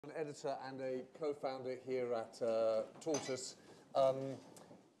An editor and a co-founder here at Tortoise.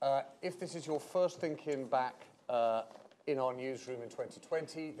 If this is your first ThinkIn back in our newsroom in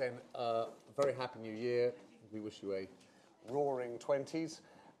 2020, then very happy new year. We wish you a roaring 20s.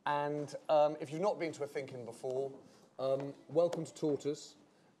 And if you've not been to a ThinkIn before, welcome to Tortoise.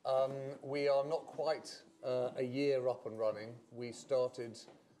 We are not quite a year up and running. We started,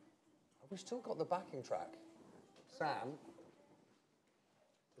 have we still got the backing track? Sam?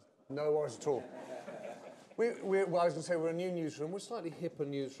 No worries at all. Well, I was going to say we're a new newsroom. We're a slightly hipper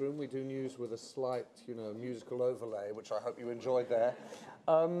newsroom. We do news with a slight, musical overlay, which I hope you enjoyed there.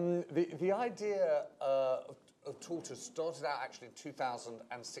 The idea of Tortoise started out actually in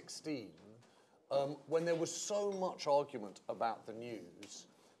 2016 when there was so much argument about the news.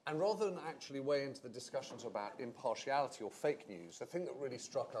 And rather than actually weigh into the discussions about impartiality or fake news, the thing that really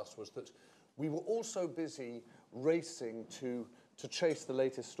struck us was that we were also busy racing to chase the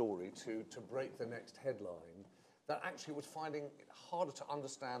latest story, to break the next headline, that actually was finding it harder to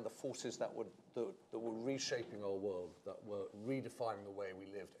understand the forces that were reshaping our world, that were redefining the way we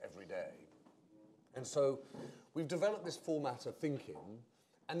lived every day. And so we've developed this format of ThinkIn,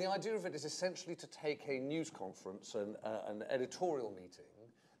 and the idea of it is essentially to take a news conference, an editorial meeting,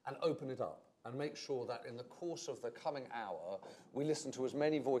 and open it up, and make sure that in the course of the coming hour, we listen to as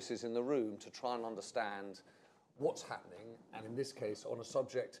many voices in the room to try and understand what's happening, and in this case, on a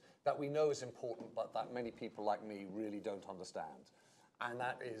subject that we know is important, but that many people like me really don't understand. And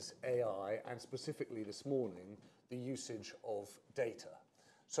that is AI, and specifically this morning, the usage of data.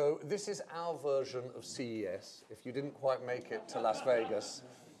 So this is our version of CES. If you didn't quite make it to Las Vegas,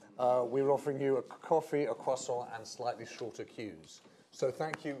 we're offering you a coffee, a croissant, and slightly shorter queues. So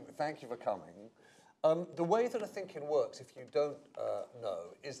thank you for coming. The way that a ThinkIn works, if you don't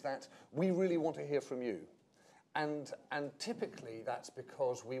know, is that we really want to hear from you. And typically that's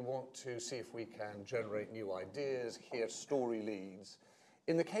because we want to see if we can generate new ideas, hear story leads.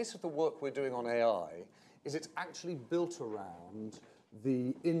 In the case of the work we're doing on AI, it's actually built around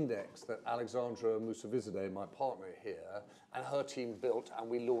the index that Alexandra Mousavizadeh, my partner here, and her team built and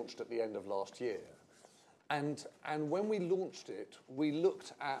we launched at the end of last year. And when we launched it, we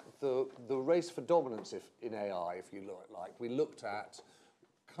looked at the race for dominance in AI, if you like. We looked at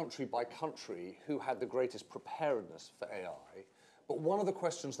country by country who had the greatest preparedness for AI. But one of the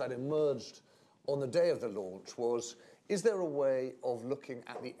questions that emerged on the day of the launch was, is there a way of looking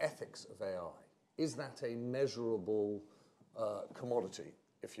at the ethics of AI? Is that a measurable commodity,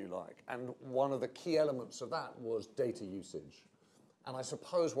 if you like? And one of the key elements of that was data usage. And I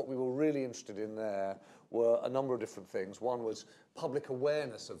suppose what we were really interested in there were a number of different things. One was public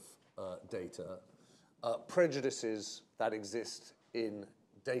awareness of data, prejudices that exist in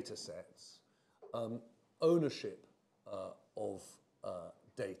data sets, ownership of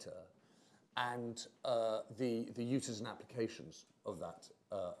data, and the uses and applications of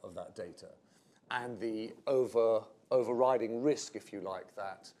that data, and the overriding risk, if you like,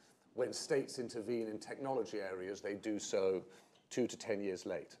 that when states intervene in technology areas, they do so 2 to 10 years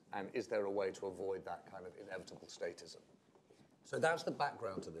late. And is there a way to avoid that kind of inevitable statism? So that's the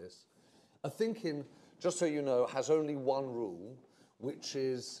background to this. A ThinkIn, just so you know, has only one rule, which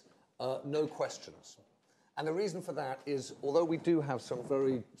is no questions. And the reason for that is, although we do have some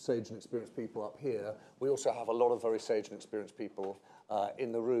very sage and experienced people up here, we also have a lot of very sage and experienced people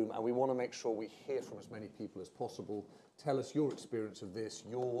in the room, and we want to make sure we hear from as many people as possible. Tell us your experience of this,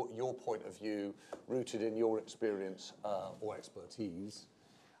 your point of view, rooted in your experience or expertise.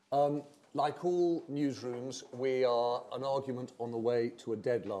 Like all newsrooms, we are an argument on the way to a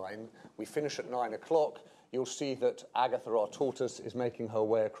deadline. We finish at 9 o'clock. You'll see that Agatha, our tortoise, is making her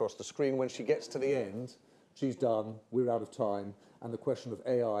way across the screen. When she gets to the end, she's done, we're out of time, and the question of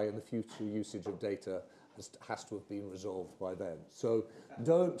AI and the future usage of data has to have been resolved by then. So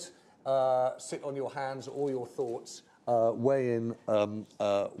don't sit on your hands or your thoughts, weigh in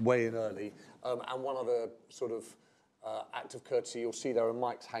early. And one other sort of act of courtesy, you'll see there are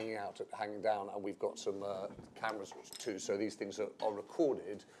mics hanging down, and we've got some cameras too, so these things are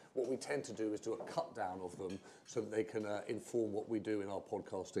recorded. What we tend to do is do a cut down of them so that they can inform what we do in our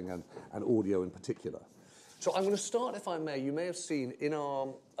podcasting and audio in particular. So I'm going to start, if I may. You may have seen in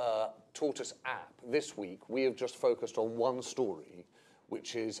our Tortoise app this week, we have just focused on one story,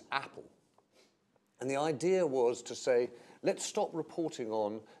 which is Apple. And the idea was to say, let's stop reporting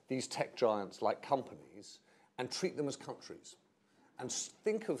on these tech giants like companies and treat them as countries. And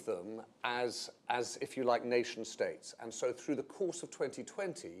think of them as, if you like, nation states. And so through the course of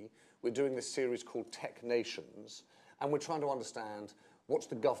 2020, we're doing this series called Tech Nations, and we're trying to understand what's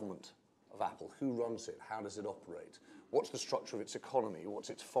the government of Apple, who runs it, how does it operate, What's the structure of its economy? What's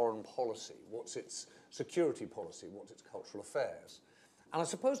its foreign policy? What's its security policy? What's its cultural affairs? And I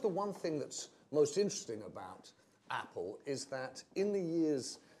suppose the one thing that's most interesting about Apple is that in the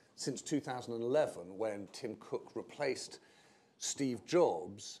years since 2011, when Tim Cook replaced Steve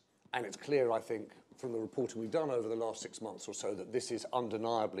Jobs, and it's clear, I think, from the reporting we've done over the last 6 months or so, that this is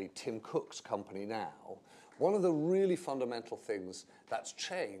undeniably Tim Cook's company now. One of the really fundamental things that's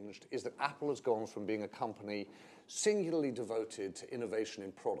changed is that Apple has gone from being a company singularly devoted to innovation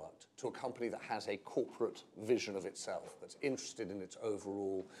in product to a company that has a corporate vision of itself, that's interested in its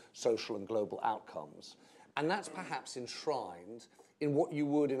overall social and global outcomes. And that's perhaps enshrined in what you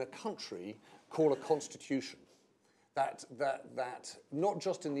would in a country call a constitution. That not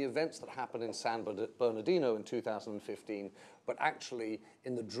just in the events that happened in San Bernardino in 2015, but actually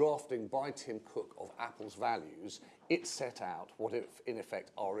in the drafting by Tim Cook of Apple's values, it set out what, in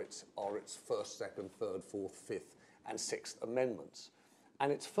effect, are its first, second, third, fourth, fifth, and sixth amendments.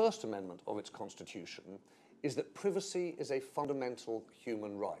 And its first amendment of its constitution is that privacy is a fundamental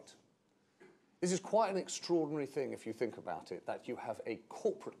human right. This is quite an extraordinary thing if you think about it, that you have a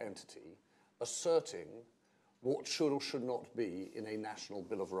corporate entity asserting what should or should not be in a national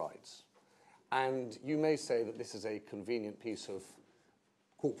Bill of Rights. And you may say that this is a convenient piece of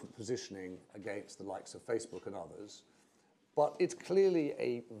corporate positioning against the likes of Facebook and others, but it's clearly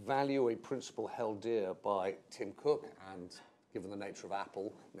a value, a principle held dear by Tim Cook and, given the nature of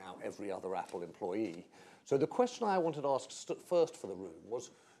Apple, now every other Apple employee. So the question I wanted to ask first for the room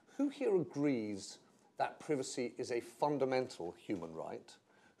was, who here agrees that privacy is a fundamental human right?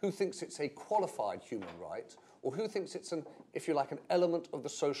 Who thinks it's a qualified human right? Or who thinks it's an, if you like, an element of the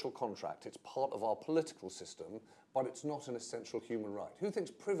social contract? It's part of our political system, but it's not an essential human right. Who thinks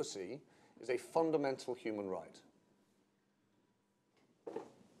privacy is a fundamental human right?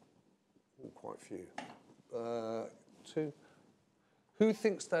 Quite a few. Two. Who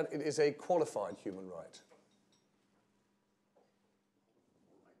thinks that it is a qualified human right?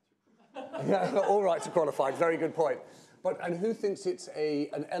 Yeah, all rights are qualified. Very good point. And who thinks it's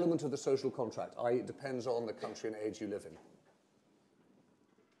an element of the social contract, i.e. it depends on the country and age you live in?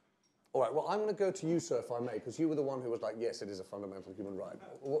 All right, well, I'm going to go to you, sir, if I may, because you were the one who was like, yes, it is a fundamental human right.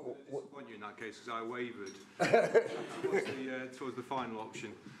 What you in that case, because I wavered towards the final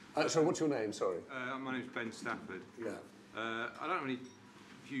option. So what's your name, sorry? My name's Ben Stafford. Yeah. I don't have any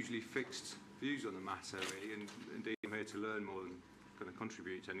hugely fixed views on the matter, really, and indeed I'm here to learn more than going to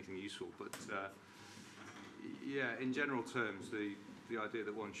contribute to anything useful. But yeah, in general terms, the idea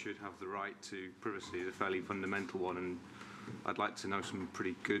that one should have the right to privacy is a fairly fundamental one, and I'd like to know some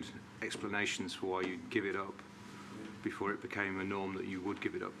pretty good explanations for why you'd give it up before it became a norm that you would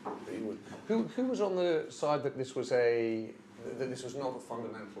give it up. Who was on the side that this was not a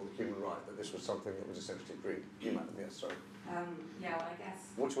fundamental human right, that this was something that was essentially agreed? You might, yes, sorry. Yeah, well, I guess.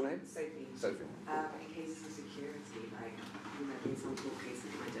 What's your name? Sophie. Sophie. In cases of security, like, you know, in some court cases,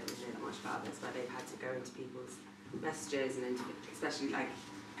 and I don't really know that much about this, where they've had to go into people's messages and especially like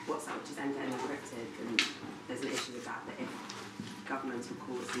WhatsApp, which is end-to-end encrypted, and there's an issue with that if governments or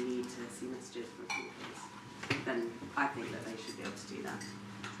courts need to see messages from people, then I think that they should be able to do that.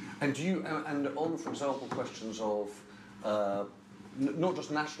 And do you, and on, for example, questions of not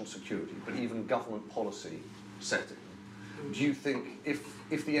just national security, but even government policy setting, do you think if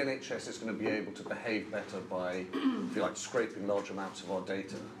the NHS is going to be able to behave better by, if you like, scraping large amounts of our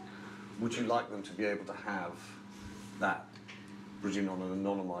data, would you like them to be able to have that, presumably on an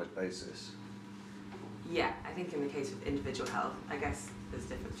anonymised basis? Yeah, I think in the case of individual health, I guess there's a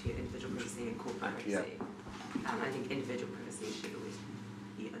difference between individual privacy and corporate privacy. Yeah. I think individual privacy should always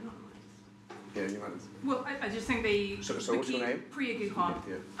be anonymised. Yeah, you might. Well, I just think the what's key, your name? Priya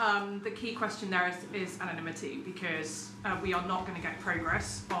Guhan, the key question there is anonymity, because we are not going to get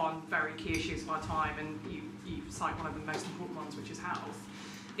progress on very key issues of our time, and you cite one of the most important ones, which is health,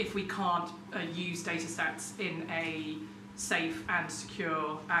 if we can't use data sets in a safe and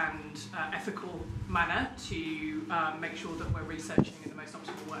secure and ethical manner to make sure that we're researching in the most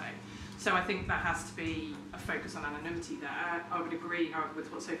optimal way. So I think that has to be a focus on anonymity there. I would agree, however,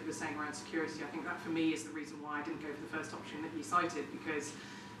 with what Sophie was saying around security. I think that, for me, is the reason why I didn't go for the first option that you cited, because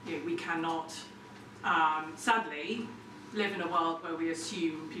we cannot, sadly, live in a world where we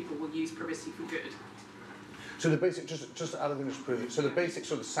assume people will use privacy for good. So the basic, just out of interest, so the basic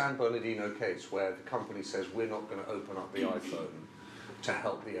sort of San Bernardino case where the company says we're not going to open up the iPhone to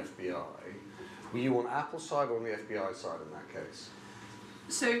help the FBI, were you on Apple's side or on the FBI side in that case?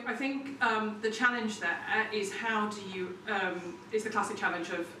 So I think the challenge there is how do you, is the classic challenge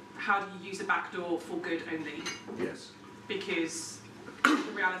of how do you use a backdoor for good only? Yes. Because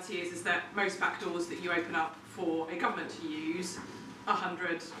the reality is that most backdoors that you open up for a government to use,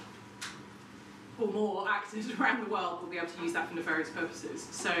 100 or more actors around the world will be able to use that for nefarious purposes.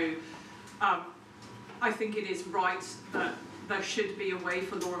 So I think it is right that there should be a way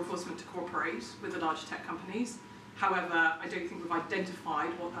for law enforcement to cooperate with the large tech companies. However, I don't think we've identified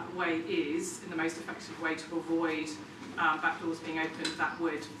what that way is in the most effective way to avoid backdoors being opened that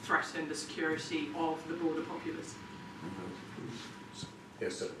would threaten the security of the broader populace.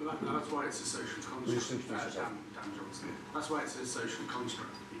 Yes, sir. That's why it's a social construct. Dan Johnson. That's why it's a social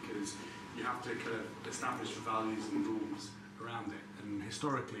construct, because you have to kind of establish the values and rules around it. And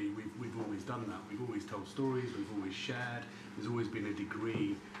historically, we've always done that. We've always told stories. We've always shared. There's always been a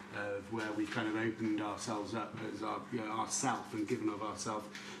degree of where we've kind of opened ourselves up as ourself and given of ourselves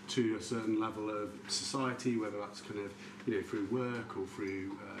to a certain level of society, whether that's kind of through work or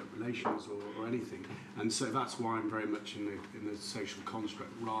through relations or anything. And so that's why I'm very much in the social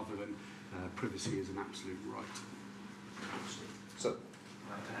construct rather than privacy as an absolute right. So,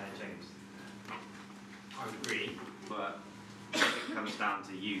 James, I would agree, but it comes down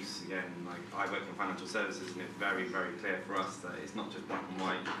to use again. Like, I work in financial services, and it's very, very clear for us that it's not just black and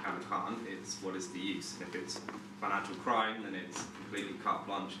white, you can or can't, it's what is the use. And if it's financial crime, then it's completely carte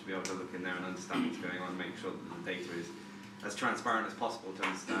blanche to be able to look in there and understand what's going on, make sure that the data is as transparent as possible to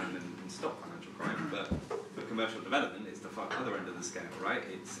understand and stop financial crime. But for commercial development, it's the other end of the scale, right?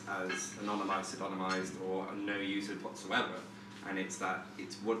 It's as anonymized, pseudonymized, or no use whatsoever. And it's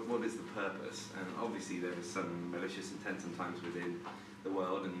what is the purpose? And obviously there is some malicious intent sometimes within the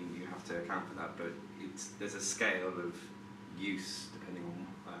world, and you have to account for that. But there's a scale of use depending on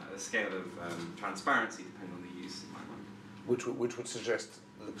a scale of transparency depending on the use in my mind. which would suggest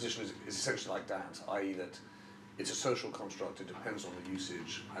that the position is essentially like Dan's, i.e. that it's a social construct. It depends on the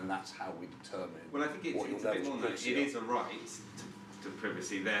usage, and that's how we determine. Well, I think it's a bit more than that. It is a right to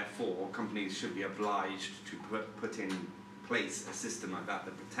privacy. Therefore, companies should be obliged to put in place a system like that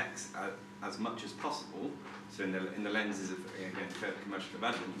protects as much as possible. So in the lenses of, again, commercial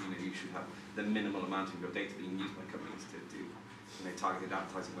development, you should have the minimal amount of your data being used by companies to do targeted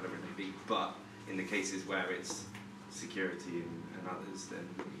advertising, whatever it may be. But in the cases where it's security and others, then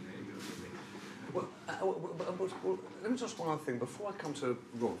Well, let me just one other thing before I come to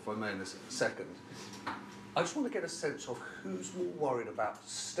Rob, if I may, in a second. I just want to get a sense of who's more worried about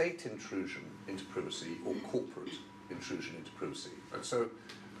state intrusion into privacy or corporate intrusion into privacy. And so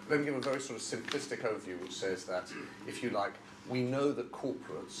let me give a very sort of simplistic overview which says that, if you like, we know that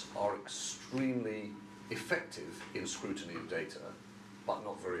corporates are extremely effective in scrutiny of data, but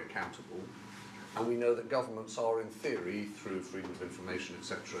not very accountable. And we know that governments are, in theory, through freedom of information,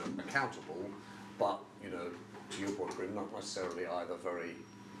 etc., accountable, but, to your point, Grim, not necessarily either very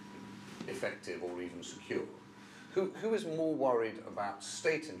effective or even secure. Who is more worried about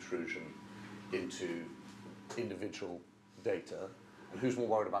state intrusion into individual data, and who's more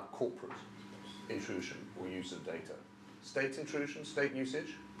worried about corporate intrusion or use of data? State intrusion, state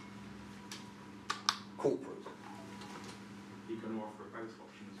usage? Corporate? You can offer both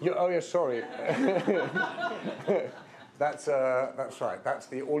options. Yeah, oh, yeah, sorry. That's right. That's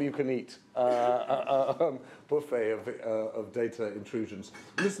the all-you-can-eat buffet of data intrusions.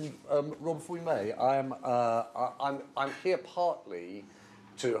 Listen, Rob, if we may, I'm here partly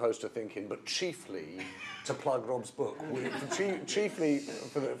to host a ThinkIn, but chiefly to plug Rob's book. Chiefly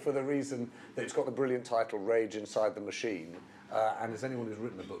for the reason that it's got the brilliant title "Rage Inside the Machine," and as anyone who's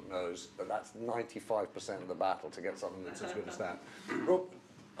written the book knows, that's 95% of the battle to get something that's as good as that. Rob.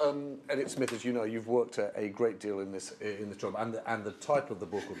 Elliott Smith, as you know, you've worked a great deal in this job, and the title of the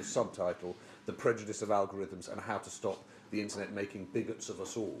book, or the subtitle, "The Prejudice of Algorithms and How to Stop the Internet Making Bigots of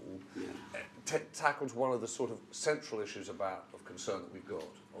Us All," tackles one of the sort of central issues of concern that we've got,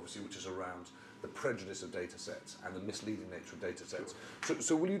 obviously, which is around the prejudice of data sets and the misleading nature of data sets.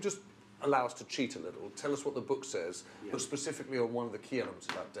 So will you just allow us to cheat a little, tell us what the book says, but specifically on one of the key elements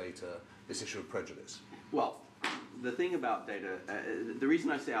about data, this issue of prejudice? Well, the thing about data, the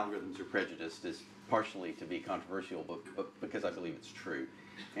reason I say algorithms are prejudiced is partially to be controversial, but because I believe it's true.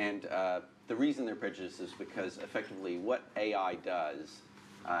 And the reason they're prejudiced is because effectively what AI does,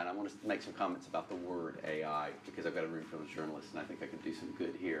 and I want to make some comments about the word AI, because I've got a room full of journalists and I think I can do some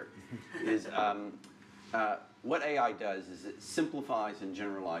good here, is what AI does is it simplifies and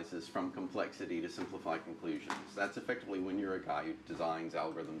generalizes from complexity to simplify conclusions. That's effectively when you're a guy who designs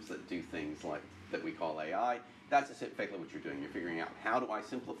algorithms that do things like that we call AI. That's effectively what you're doing. You're figuring out, how do I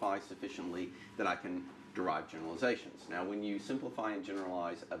simplify sufficiently that I can derive generalizations? Now, when you simplify and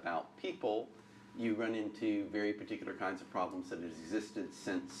generalize about people, you run into very particular kinds of problems that have existed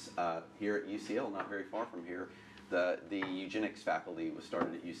since here at UCL, not very far from here. The eugenics faculty was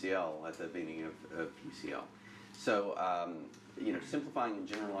started at UCL at the beginning of UCL. So, simplifying and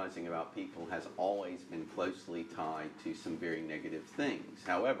generalizing about people has always been closely tied to some very negative things.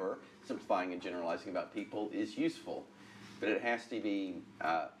 However, simplifying and generalizing about people is useful, but it has to be,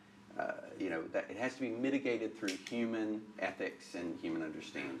 it has to be mitigated through human ethics and human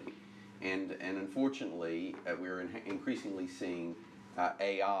understanding. And unfortunately, we're increasingly seeing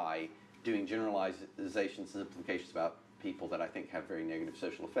AI doing generalizations and implications about people that I think have very negative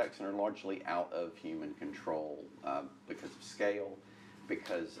social effects and are largely out of human control because of scale,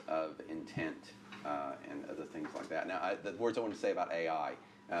 because of intent, and other things like that. Now, the words I want to say about AI,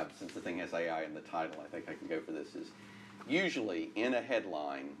 since the thing has AI in the title, I think I can go for this, is usually in a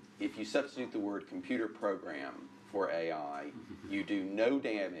headline, if you substitute the word computer program for AI, you do no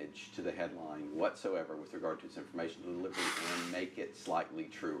damage to the headline whatsoever with regard to its information delivery and make it slightly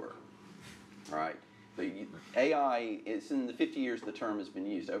truer, right? But AI, it's in the 50 years the term has been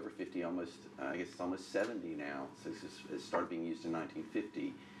used, over 50, almost, I guess it's almost 70 now. So it started being used in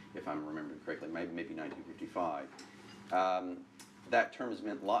 1950, if I'm remembering correctly, maybe 1955. That term has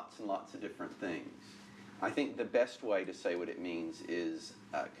meant lots and lots of different things. I think the best way to say what it means is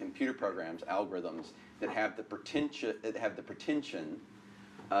computer programs, algorithms that have the pretension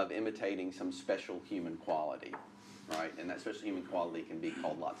of imitating some special human quality, right? And that special human quality can be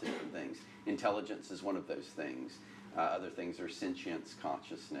called lots of different things. Intelligence is one of those things. Other things are sentience,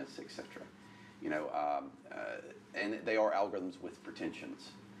 consciousness, etc. And they are algorithms with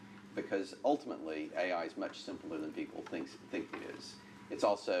pretensions, because ultimately AI is much simpler than people think it is. It's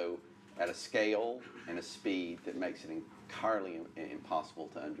also at a scale and a speed that makes it entirely impossible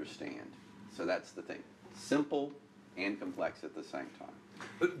to understand. So that's the thing. Simple and complex at the same time.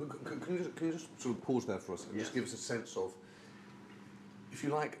 But can you just sort of pause there for us and just give us a sense of, if you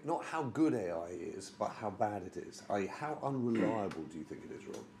like, not how good AI is, but how bad it is? How unreliable do you think it is,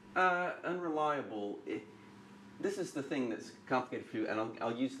 Rob? Unreliable. This is the thing that's complicated for you, and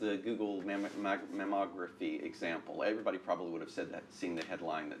I'll use the Google mammography example. Everybody probably would have seen the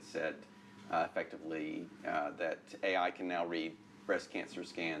headline that said, effectively, that AI can now read breast cancer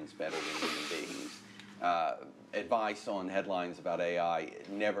scans better than human beings. Advice on headlines about AI,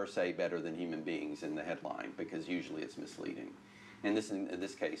 never say better than human beings in the headline, because usually it's misleading. And in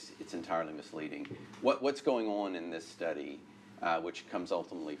this case, it's entirely misleading. What's going on in this study, which comes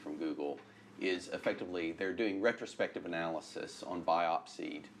ultimately from Google, is effectively they're doing retrospective analysis on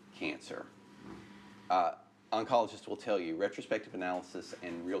biopsied cancer. Oncologists will tell you retrospective analysis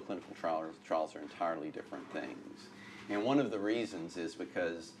and real clinical trials are entirely different things. And one of the reasons is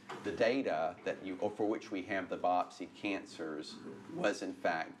because the data for which we have the biopsied cancers was in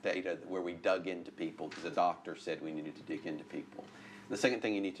fact data where we dug into people because the doctor said we needed to dig into people. The second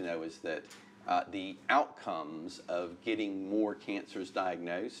thing you need to know is that the outcomes of getting more cancers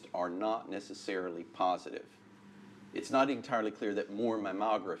diagnosed are not necessarily positive. It's not entirely clear that more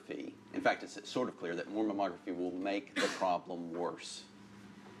mammography, in fact it's sort of clear that more mammography will make the problem worse,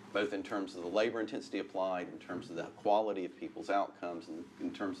 both in terms of the labor intensity applied, in terms of the quality of people's outcomes, and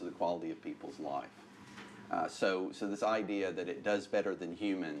in terms of the quality of people's life. So this idea that it does better than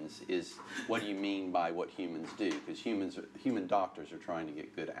humans is, what do you mean by what humans do? Because human doctors are trying to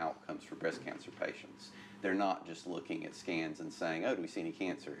get good outcomes for breast cancer patients. They're not just looking at scans and saying, oh, do we see any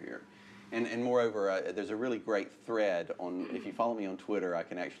cancer here? And moreover, there's a really great thread on, if you follow me on Twitter, I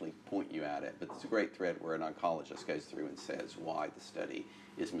can actually point you at it, but it's a great thread where an oncologist goes through and says why the study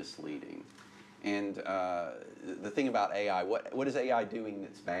is misleading. And the thing about AI, what is AI doing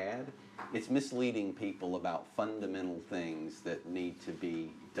that's bad? It's misleading people about fundamental things that need to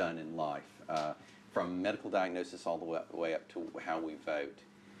be done in life, from medical diagnosis all the way up to how we vote.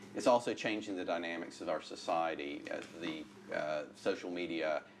 It's also changing the dynamics of our society, the social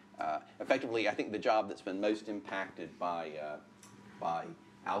media. Effectively, I think the job that's been most impacted by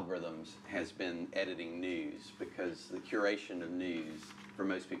algorithms has been editing news, because the curation of news for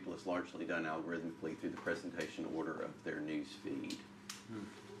most people is largely done algorithmically through the presentation order of their news feed.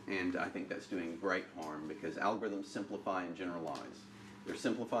 And I think that's doing great harm, because algorithms simplify and generalize. They're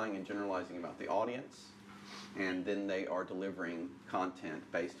simplifying and generalizing about the audience, and then they are delivering content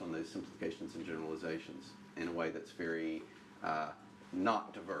based on those simplifications and generalizations in a way that's very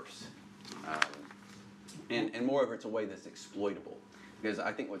not diverse. And moreover, it's a way that's exploitable. Because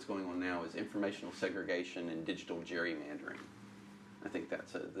I think what's going on now is informational segregation and digital gerrymandering. I think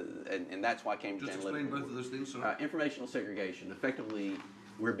that's and that's why Cambridge Analytica. Just explain both of those things. Informational segregation. Effectively,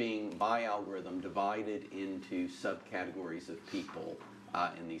 we're being, by algorithm, divided into subcategories of people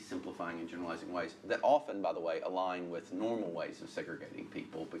in these simplifying and generalizing ways that often, by the way, align with normal ways of segregating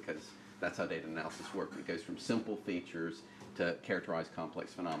people, because that's how data analysis works. It goes from simple features to characterize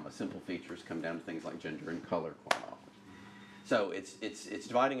complex phenomena. Simple features come down to things like gender and color quite often. So it's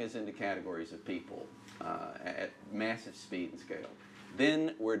dividing us into categories of people at massive speed and scale.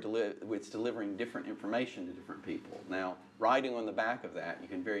 Then it's delivering different information to different people. Now, riding on the back of that, you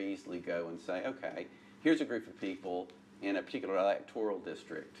can very easily go and say, okay, here's a group of people in a particular electoral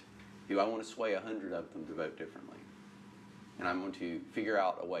district who I want to sway 100 of them to vote differently. And I'm going to figure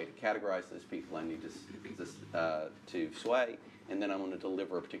out a way to categorize those people I need to sway, and then I'm going to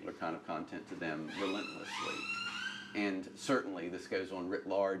deliver a particular kind of content to them relentlessly. And certainly this goes on writ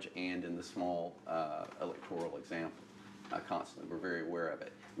large and in the small electoral example. Constantly, we're very aware of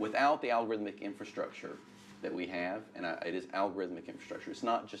it. Without the algorithmic infrastructure that we have, and it is algorithmic infrastructure, it's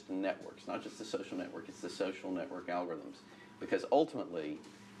not just the network, it's not just the social network, it's the social network algorithms. Because ultimately,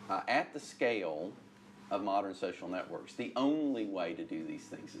 at the scale of modern social networks, the only way to do these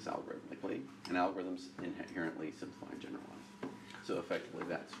things is algorithmically, and algorithms inherently simplify and generalize. So effectively,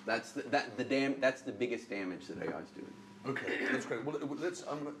 that's the biggest damage that AI is doing. Okay, that's great. Well, I'm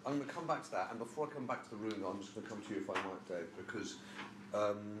going to come back to that, and before I come back to the room, I'm just going to come to you if I might, Dave, because,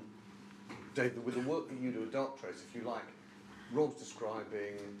 Dave, with the work that you do at Darktrace, if you like, Rob's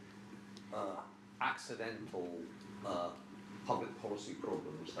describing accidental public policy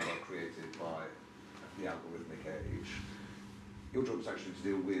problems that are created by the algorithmic age. Your job is actually to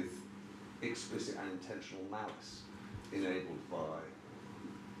deal with explicit and intentional malice enabled by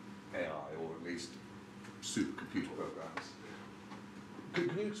AI, or at least supercomputer programs. Can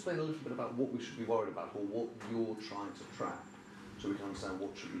you explain a little bit about what we should be worried about, or what you're trying to track, so we can understand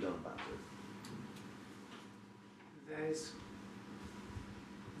what should be done about it? There's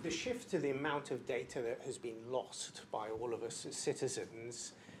the shift to the amount of data that has been lost by all of us as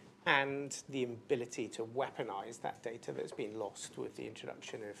citizens, and the ability to weaponize that data that's been lost with the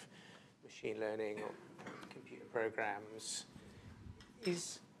introduction of machine learning or computer programs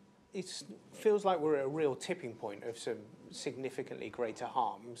it feels like we're at a real tipping point of some significantly greater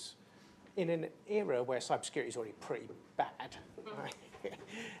harms in an era where cybersecurity is already pretty bad.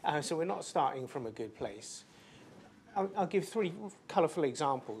 Right? So we're not starting from a good place. I'll give three colourful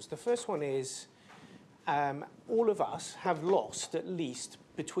examples. The first one is all of us have lost, at least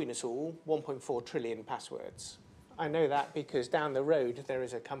between us all, 1.4 trillion passwords. I know that because down the road there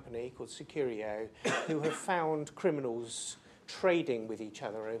is a company called Securio who have found criminals trading with each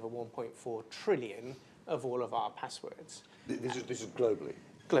other over 1.4 trillion of all of our passwords. This is globally?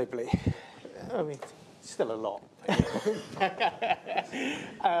 Globally. I mean, still a lot.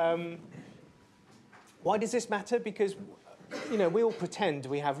 Why does this matter? Because, you know, we all pretend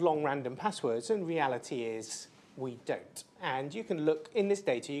we have long random passwords, and reality is we don't. And you can look, in this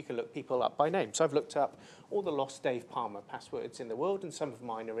data, you can look people up by name. So I've looked up all the lost Dave Palmer passwords in the world, and some of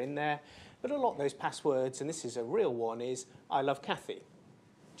mine are in there. But a lot of those passwords, and this is a real one, is I love Kathy.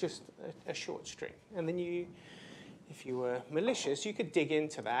 Just a short string. And then you, if you were malicious, you could dig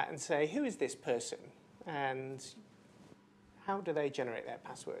into that and say, who is this person? And how do they generate their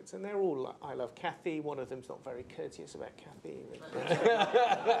passwords? And they're all, I love Kathy. One of them's not very courteous about Kathy.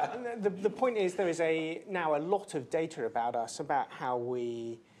 The point is there is now a lot of data about us, about how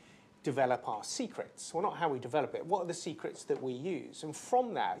we develop our secrets. Well, not how we develop it. What are the secrets that we use? And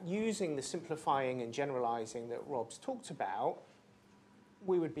from that, using the simplifying and generalizing that Rob's talked about,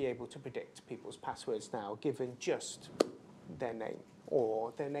 we would be able to predict people's passwords now, given just their name,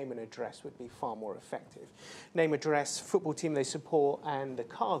 or their name and address would be far more effective. Name, address, football team they support, and the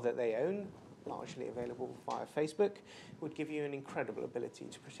car that they own, largely available via Facebook, would give you an incredible ability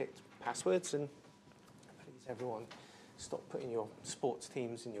to predict passwords. And please, everyone, stop putting your sports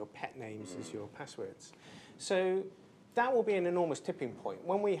teams and your pet names as your passwords. So that will be an enormous tipping point.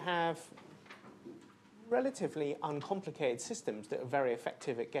 When we have relatively uncomplicated systems that are very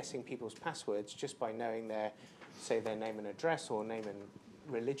effective at guessing people's passwords just by knowing their name and address or name and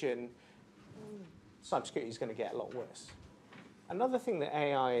religion, cybersecurity is going to get a lot worse. Another thing that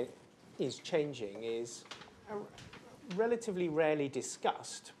AI is changing is relatively rarely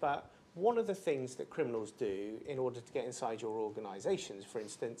discussed, but one of the things that criminals do in order to get inside your organizations, for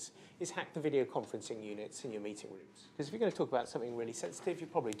instance, is hack the video conferencing units in your meeting rooms. Because if you're going to talk about something really sensitive, you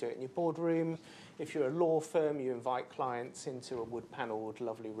probably do it in your boardroom. If you're a law firm, you invite clients into a wood-panelled,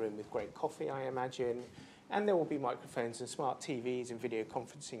 lovely room with great coffee, I imagine. And there will be microphones and smart TVs and video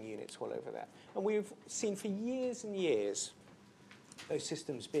conferencing units all over there. And we've seen for years and years those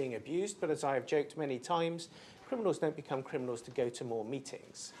systems being abused. But as I have joked many times, criminals don't become criminals to go to more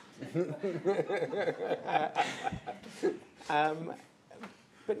meetings.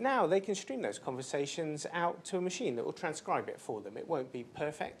 But now they can stream those conversations out to a machine that will transcribe it for them. It won't be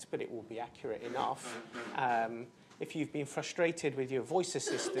perfect, but it will be accurate enough. If you've been frustrated with your voice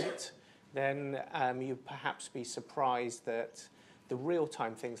assistant, then you'd perhaps be surprised that the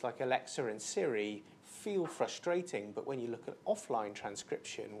real-time things like Alexa and Siri feel frustrating, but when you look at offline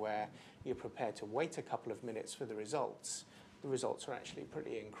transcription, where you're prepared to wait a couple of minutes for the results are actually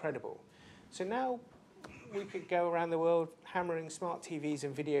pretty incredible. So now we could go around the world hammering smart TVs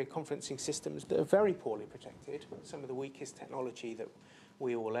and video conferencing systems that are very poorly protected, some of the weakest technology that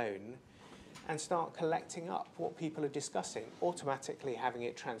we all own, and start collecting up what people are discussing, automatically having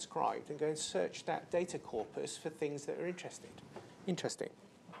it transcribed, and go and search that data corpus for things that are interesting.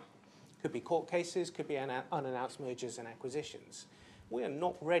 Could be court cases, could be unannounced mergers and acquisitions. We are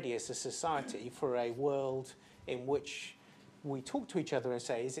not ready as a society for a world in which we talk to each other and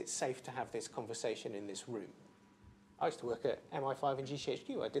say, is it safe to have this conversation in this room? I used to work at MI5 and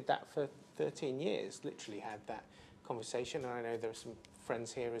GCHQ. I did that for 13 years, literally had that conversation. And I know there are some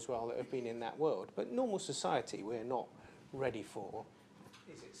friends here as well that have been in that world. But normal society, we're not ready for,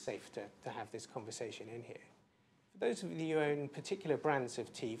 is it safe to have this conversation in here? For those of you who own particular brands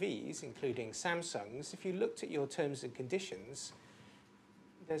of TVs, including Samsung's, if you looked at your terms and conditions,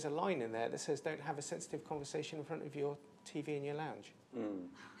 there's a line in there that says don't have a sensitive conversation in front of your TV in your lounge. Mm.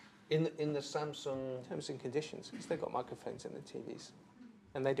 In the Samsung terms and conditions, because they've got microphones in the TVs,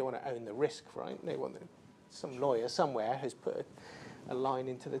 and they don't want to own the risk, right? They want some lawyer somewhere has put a line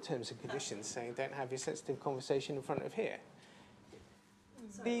into the terms and conditions saying don't have your sensitive conversation in front of here.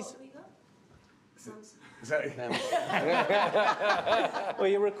 Sorry, what have we got? Samsung. Well,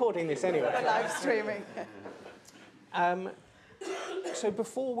 you're recording this anyway. We're live streaming. So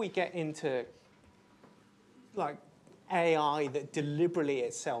before we get into like AI that deliberately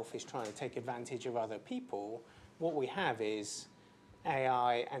itself is trying to take advantage of other people, what we have is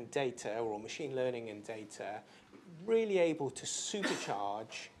AI and data, or machine learning and data, really able to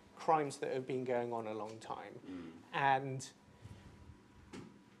supercharge crimes that have been going on a long time. And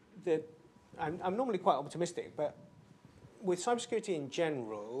I'm normally quite optimistic, but with cybersecurity in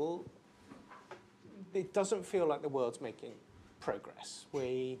general, it doesn't feel like the world's making progress.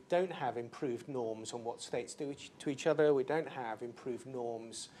 We don't have improved norms on what states do to each other. We don't have improved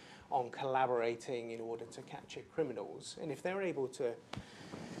norms on collaborating in order to capture criminals. And if they're able to,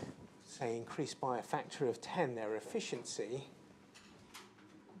 say, increase by a factor of 10 their efficiency,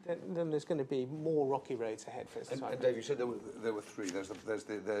 then there's going to be more rocky roads ahead for us. And Dave, you said there were three. There's this.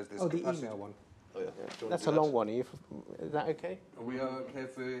 Oh, the email one. Oh, yeah. That's a long one. Is that okay? Are we okay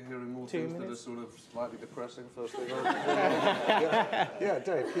for hearing more 2 things minutes? that are sort of slightly depressing first thing? Yeah,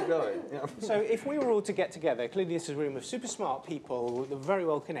 Dave, keep going. Yeah. So if we were all to get together, clearly this is a room of super smart people that are very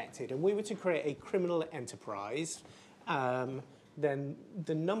well connected, and we were to create a criminal enterprise, then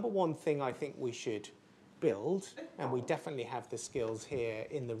the number one thing I think we should build, and we definitely have the skills here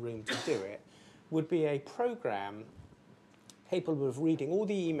in the room to do it, would be a program capable of reading all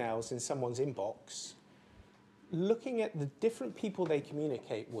the emails in someone's inbox, looking at the different people they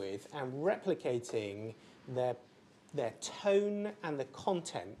communicate with, and replicating their tone and the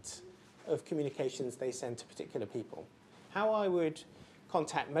content of communications they send to particular people. How I would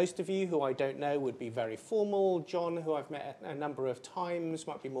contact most of you who I don't know would be very formal. John, who I've met a number of times,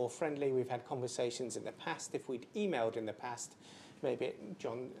 might be more friendly. We've had conversations in the past. If we'd emailed in the past, maybe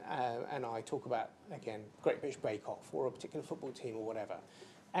John and I talk about, again, Great British Bake Off or a particular football team or whatever.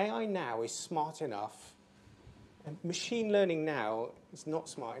 AI now is smart enough, and machine learning now is not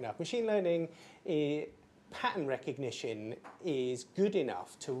smart enough. Machine learning, pattern recognition is good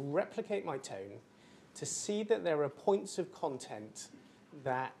enough to replicate my tone, to see that there are points of content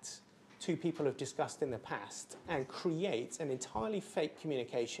that two people have discussed in the past, and create an entirely fake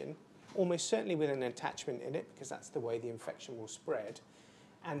communication, almost certainly with an attachment in it, because that's the way the infection will spread,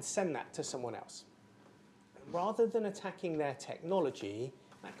 and send that to someone else. Rather than attacking their technology,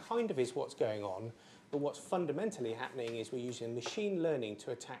 that kind of is what's going on, but what's fundamentally happening is we're using machine learning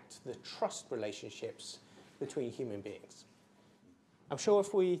to attack the trust relationships between human beings. I'm sure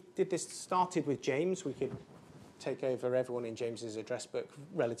if we started with James, we could take over everyone in James's address book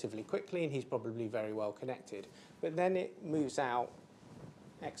relatively quickly, and he's probably very well connected. But then it moves out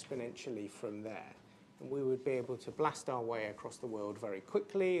exponentially from there. And we would be able to blast our way across the world very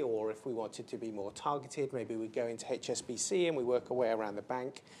quickly, or if we wanted to be more targeted, maybe we go into HSBC and we work our way around the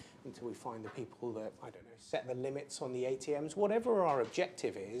bank until we find the people that, I don't know, set the limits on the ATMs. Whatever our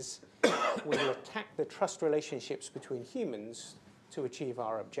objective is, we will attack the trust relationships between humans to achieve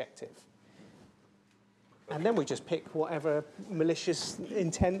our objective. And then we just pick whatever malicious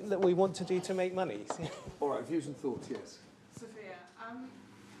intent that we want to do to make money. All right, views and thoughts, yes. Sophia,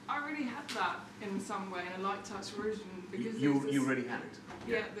 I really had that in some way in a light touch version because you already had it?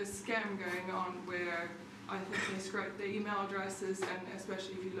 Yeah, this scam going on where I think they scrape the email addresses, and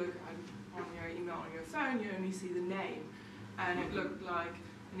especially if you look on your email on your phone, you only see the name. And it looked like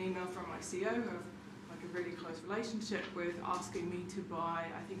an email from my CEO, who have like a really close relationship with, asking me to buy,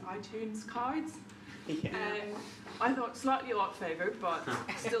 I think, iTunes cards. Yeah. And I thought slightly odd favor, but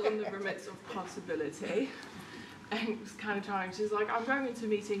still in the remits of possibility. And it was kind of trying. She's like, I'm going into a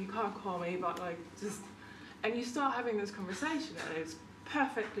meeting, you can't call me, but like just, and you start having this conversation, and it's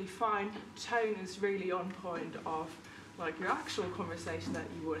perfectly fine. Tone is really on point of like your actual conversation that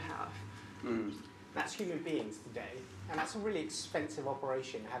you would have. Mm. That's human beings today, and that's a really expensive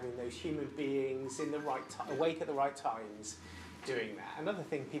operation, having those human beings in the right awake at the right times doing that. Another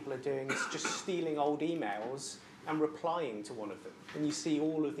thing people are doing is just stealing old emails and replying to one of them, and you see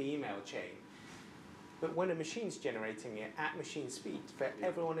all of the email chain. But when a machine's generating it at machine speed for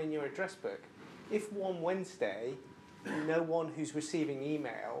everyone in your address book, if one Wednesday, no one who's receiving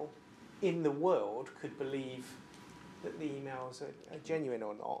email in the world could believe that the emails are genuine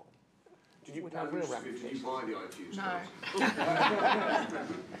or not. Did you, would have real ramifications. Did you buy the iTunes?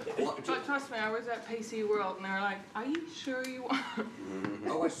 No. But trust me, I was at PC World, and they were like, "Are you sure you want?"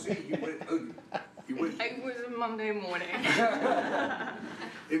 Oh, I see. You went. Oh, you went. It was a Monday morning.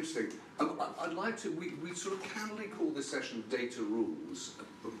 Interesting. I'd like to. We sort of cannily call this session "Data Rules,"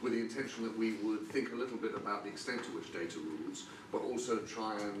 with the intention that we would think a little bit about the extent to which data rules, but also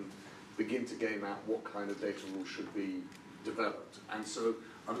try and begin to game out what kind of data rules should be developed. And so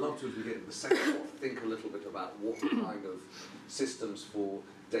I'd love to, as we get into the second half, think a little bit about what kind of systems for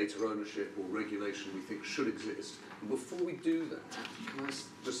data ownership or regulation we think should exist. And before we do that, can I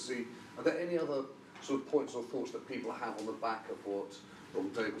just see, are there any other sort of points or thoughts that people have on the back of what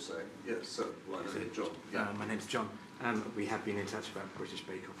Dave was saying? Yes, sir. Right, John. Yeah. My name's John. We have been in touch about British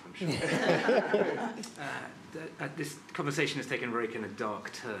Bake Off, I'm sure. This conversation has taken a very kind of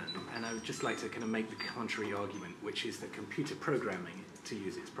dark turn, and I would just like to kind of make the contrary argument, which is that computer programming, to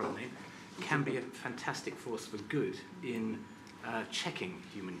use its proper name, can be a fantastic force for good in checking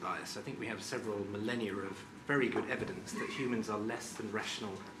human bias. I think we have several millennia of very good evidence that humans are less than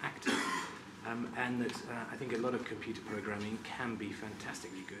rational actors, and that I think a lot of computer programming can be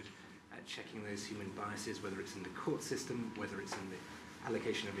fantastically good at checking those human biases, whether it's in the court system, whether it's in the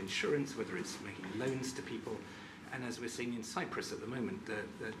allocation of insurance, whether it's making loans to people. And as we're seeing in Cyprus at the moment, the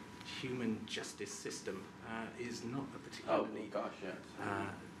human justice system is not a particularly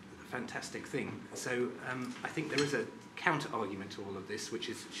fantastic thing. So I think there is a counter-argument to all of this, which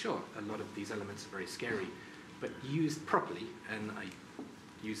is, sure, a lot of these elements are very scary, but used properly, and I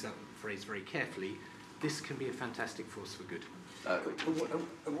use that phrase very carefully, this can be a fantastic force for good.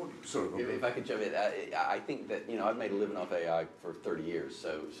 Sorry, if I could jump in, I think that, I've made a living off AI for 30 years,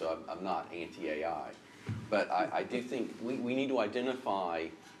 so I'm not anti-AI. But I do think we need to identify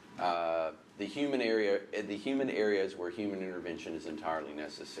the human areas where human intervention is entirely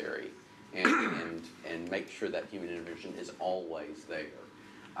necessary, and make sure that human intervention is always there.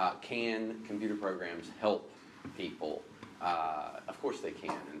 Can computer programs help people? Of course they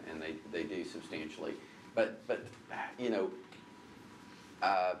can, and they do substantially. But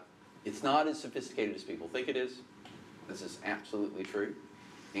it's not as sophisticated as people think it is. This is absolutely true.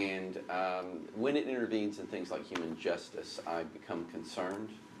 And when it intervenes in things like human justice, I become concerned,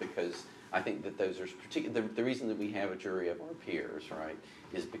 because I think that those are the reason that we have a jury of our peers, right,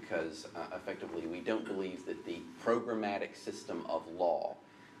 is because effectively we don't believe that the programmatic system of law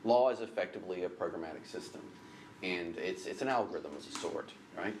is effectively a programmatic system. And it's an algorithm of a sort,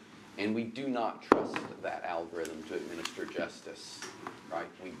 right? And we do not trust that algorithm to administer justice, right?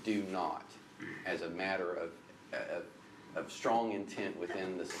 We do not, as a matter of strong intent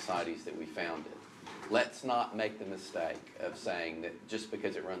within the societies that we founded. Let's not make the mistake of saying that just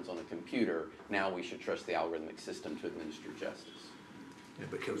because it runs on a computer, now we should trust the algorithmic system to administer justice. Yeah,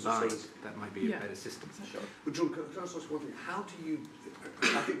 but combined, that might be a better system. Sure. But John, can I ask one thing? How do you,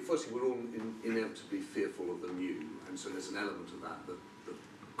 I think firstly we're all inevitably fearful of the new, and so there's an element of that the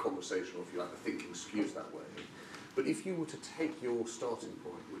conversation, or if you like, the thinking skews that way. But if you were to take your starting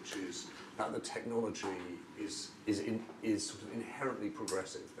point, which is that the technology is sort of inherently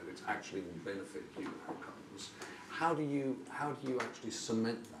progressive, that it actually will benefit human outcomes, how do you actually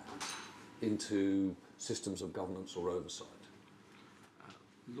cement that into systems of governance or oversight?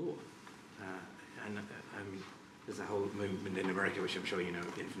 Law. There's a whole movement in America, which I'm sure you know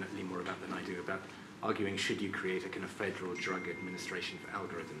infinitely more about than I do, about arguing, should you create a kind of federal drug administration for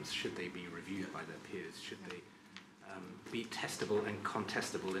algorithms? Should they be reviewed by their peers? Should they be testable and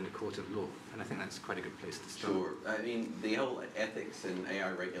contestable in a court of law? And I think that's quite a good place to start. Sure. I mean, the whole ethics and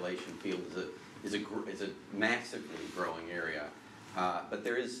AI regulation field is a massively growing area. But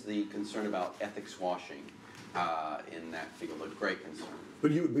there is the concern about ethics washing. in that field, a great concern.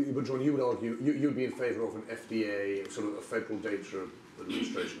 But John, you would argue you'd be in favour of an FDA, sort of a federal data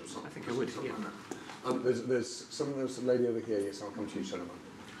administration or something. I think I would. Yeah. There's a lady over here. Yes, I'll come to you, Solomon.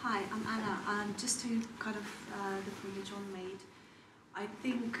 Hi, I'm Anna. Just to kind of the point that John made,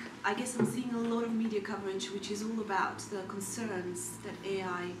 I guess I'm seeing a lot of media coverage which is all about the concerns that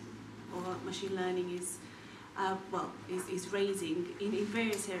AI or machine learning is raising in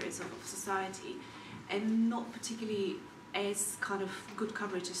various areas of society, and not particularly as kind of good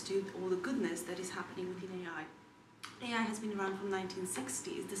coverage as to all the goodness that is happening within AI. AI has been around from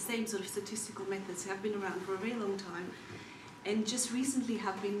 1960s. The same sort of statistical methods have been around for a very long time, and just recently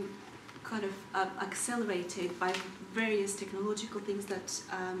have been kind of accelerated by various technological things that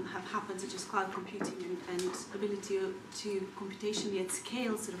have happened, such as cloud computing and ability to computationally at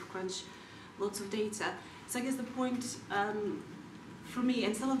scale sort of crunch lots of data. So I guess the point for me,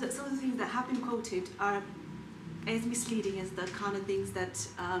 and some of the things that have been quoted are as misleading as the kind of things that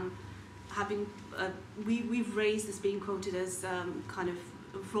have been we've raised as being quoted as kind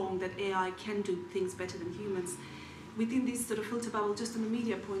of wrong, that AI can do things better than humans. Within this sort of filter bubble, just on the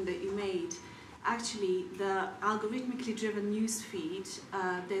media point that you made, actually the algorithmically driven news feed,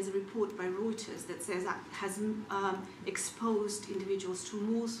 there's a report by Reuters that says that has exposed individuals to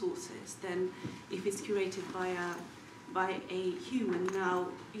more sources than if it's curated by a human. Now,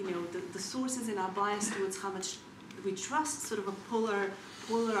 you know, the sources and our bias towards how much we trust sort of a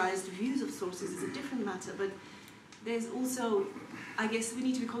polarized views of sources is a different matter, but there's also, I guess we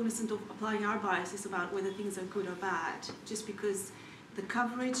need to be cognizant of applying our biases about whether things are good or bad, just because the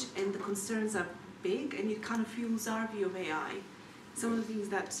coverage and the concerns are big and it kind of fuels our view of AI. Some of the things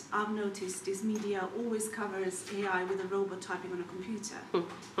that I've noticed is media always covers AI with a robot typing on a computer.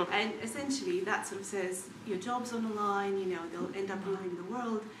 And essentially that sort of says your job's on the line, you know, they'll end up ruling the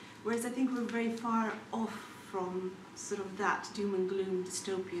world, whereas I think we're very far off from sort of that doom and gloom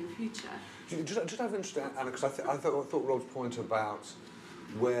dystopian future. Just have an interest, Anna, because I thought Rob's point about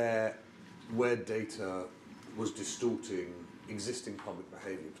where data was distorting existing public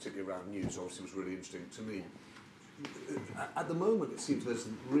behaviour, particularly around news, obviously was really interesting to me. At the moment, it seems there's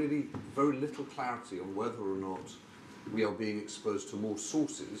really very little clarity on whether or not we are being exposed to more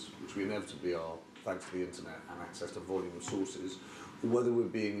sources, which we inevitably are, thanks to the internet and access to volume of sources, or whether we're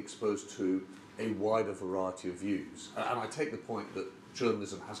being exposed to a wider variety of views. And I take the point that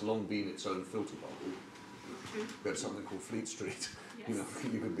journalism has long been its own filter bubble. We had something called Fleet Street. Yes. You know,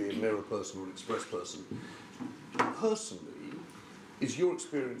 you could be a Mirror person or an Express person. Personally, is your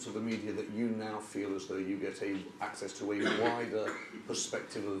experience of the media that you now feel as though you get access to a wider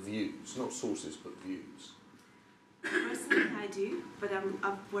perspective of views, not sources but views? Personally, I do, but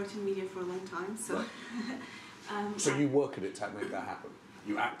I've worked in media for a long time, so. Right. So you work at it to make that happen.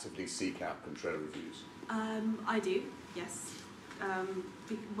 You actively seek out contrary views. I do, yes.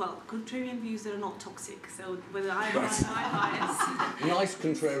 Well, contrarian views that are not toxic. So whether I bias. Nice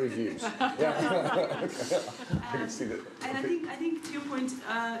contrary views. Yeah. I can see that. And I think to your point,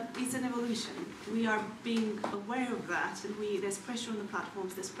 it's an evolution. We are being aware of that, and there's pressure on the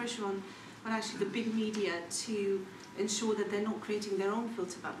platforms. There's pressure on actually the big media to ensure that they're not creating their own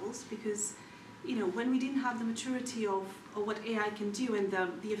filter bubbles, because, you know, when we didn't have the maturity of what AI can do and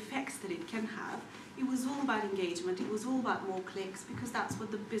the effects that it can have, it was all about engagement, it was all about more clicks, because that's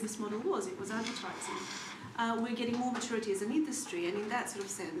what the business model was, it was advertising. We're getting more maturity as an industry, and in that sort of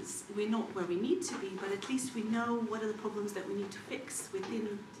sense, we're not where we need to be, but at least we know what are the problems that we need to fix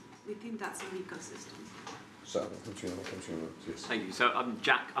within that sort of ecosystem. So, yes. Thank you. So I'm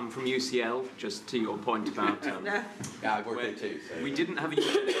Jack, I'm from UCL, just to your point about... yeah, I work there too. So. We didn't have a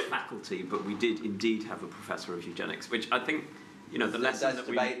eugenics faculty, but we did indeed have a professor of eugenics, which I think, you know, the lesson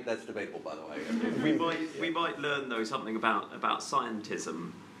that's debatable, by the way. we might learn, though, something about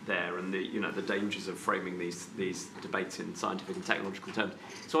scientism there, and the dangers of framing these debates in scientific and technological terms.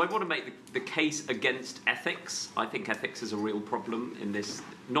 So I want to make the case against ethics. I think ethics is a real problem in this.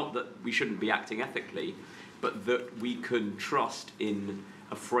 Not that we shouldn't be acting ethically, but that we can trust in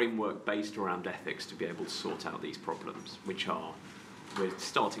a framework based around ethics to be able to sort out these problems, which we're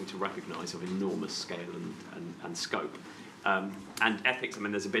starting to recognise of enormous scale and scope. And ethics, I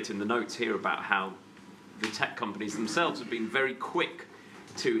mean, there's a bit in the notes here about how the tech companies themselves have been very quick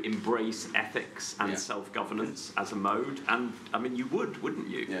to embrace ethics and self-governance as a mode. And, I mean, you wouldn't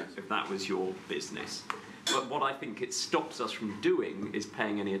you, if that was your business? But what I think it stops us from doing is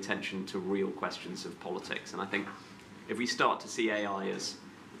paying any attention to real questions of politics. And I think if we start to see AI as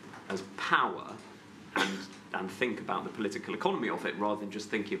power and think about the political economy of it, rather than just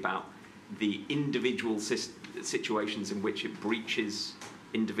thinking about the individual situations in which it breaches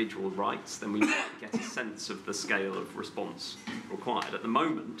individual rights, then we might get a sense of the scale of response required. At the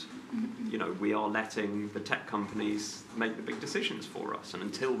moment, you know, we are letting the tech companies make the big decisions for us, and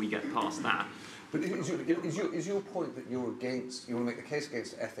until we get past that. But is your point that you want to make the case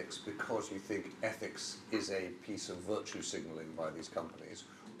against ethics because you think ethics is a piece of virtue signalling by these companies,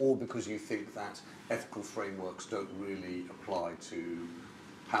 or because you think that ethical frameworks don't really apply to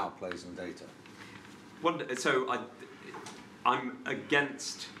power plays and data? Well, so I'm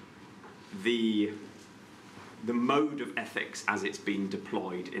against the mode of ethics as it's been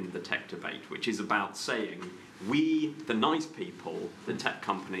deployed in the tech debate, which is about saying we, the nice people, the tech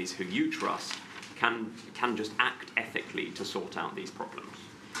companies who you trust, can just act ethically to sort out these problems.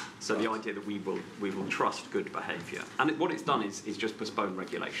 So the idea that we will trust good behaviour, and what it's done is just postpone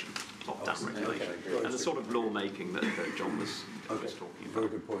regulation, top-down regulation, and the sort of lawmaking that John was talking about. Very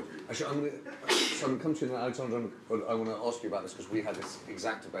good point. Actually, I'm going to come to you now, Alexandra. I want to ask you about this because we had this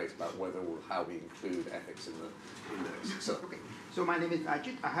exact debate about whether or how we include ethics in the index. So, okay. So my name is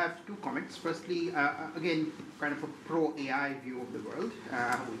Ajit. I have two comments. Firstly, again, kind of a pro-AI view of the world,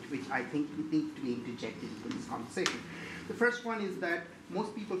 which I think needs to be interjected into this conversation. The first one is that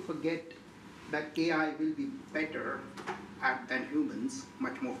most people forget that AI will be better than humans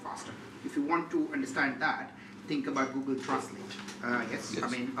much more faster. If you want to understand that, think about Google Translate. Yes, I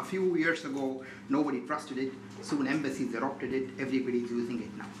mean, a few years ago, nobody trusted it. Soon embassies adopted it. Everybody's using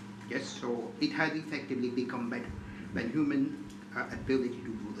it now. Yes, so it has effectively become better than human ability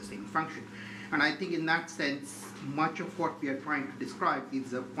to do the same function. And I think in that sense, much of what we are trying to describe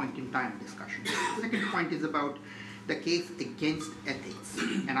is a point-in-time discussion. The second point is about the case against ethics,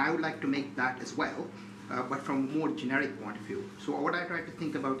 and I would like to make that as well, but from a more generic point of view. So what I try to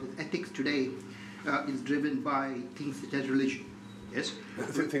think about is ethics today is driven by things such as religion. Yes?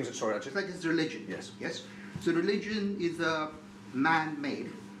 Things that, sorry, actually. Such as religion. Yes. Yes. So religion is a man-made,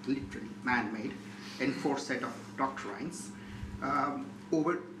 literally man-made, enforced set of doctrines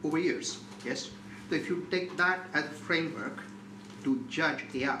over years. Yes. So if you take that as a framework to judge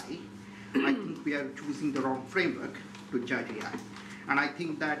AI, I think we are choosing the wrong framework to judge AI. And I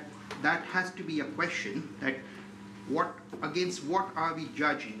think that that has to be a question that against what are we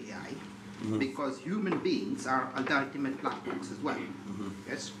judging AI? Mm-hmm. Because human beings are the ultimate black box as well. Mm-hmm.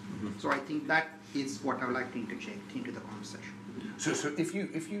 Yes. Mm-hmm. So I think that is what I would like to interject into the conversation. So if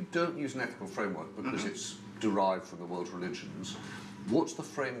you don't use an ethical framework because it's derived from the world's religions, what's the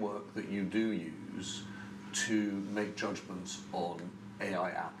framework that you do use to make judgments on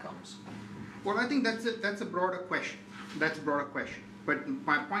AI outcomes? Well, I think that's a broader question. That's a broader question. But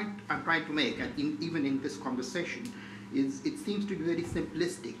my point I'm trying to make, and even in this conversation, is it seems to be very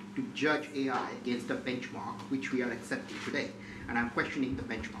simplistic to judge AI against a benchmark which we are accepting today. And I'm questioning the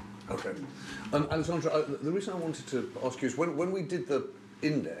benchmark. Okay. Alexandra, the reason I wanted to ask you is when we did the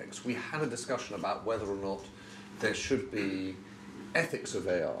index, we had a discussion about whether or not there should be ethics of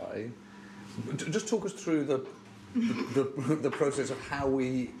AI. Just talk us through the process of how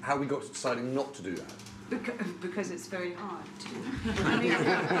we got to deciding not to do that. Because it's very hard to.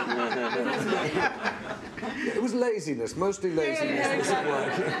 It was laziness, mostly laziness.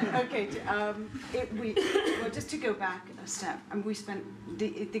 Yeah. Okay. Well, just to go back a step, we spent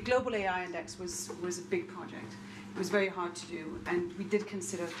the Global AI Index was a big project. It was very hard to do, and we did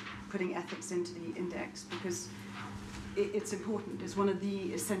consider putting ethics into the index because it's important. It's one of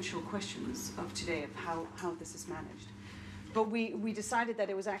the essential questions of today of how this is managed. But we decided that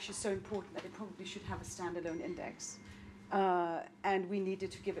it was actually so important that it probably should have a standalone index, and we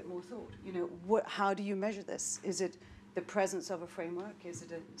needed to give it more thought. You know, how do you measure this? Is it the presence of a framework? Is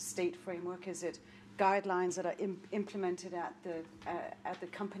it a state framework? Is it guidelines that are implemented at the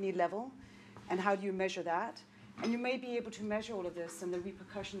company level? And how do you measure that? And you may be able to measure all of this and the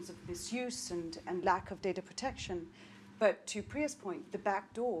repercussions of misuse and lack of data protection. But to Priya's point, the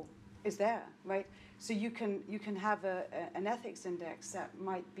back door is there, right? So you can have an ethics index that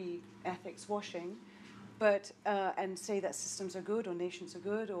might be ethics washing, but and say that systems are good or nations are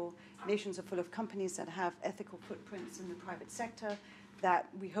good or nations are full of companies that have ethical footprints in the private sector that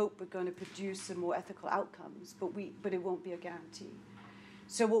we hope are going to produce some more ethical outcomes, but it won't be a guarantee.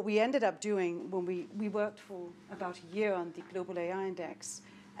 So what we ended up doing when we worked for about a year on the Global AI Index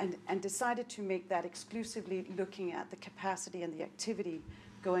and decided to make that exclusively looking at the capacity and the activity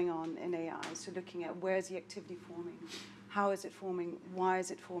going on in AI. So looking at where is the activity forming, how is it forming, why is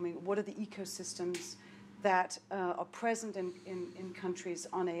it forming, what are the ecosystems that are present in countries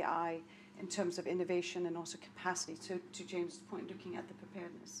on AI in terms of innovation and also capacity, to James' point, looking at the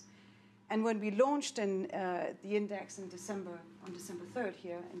preparedness. And when we launched the index in December, on December 3rd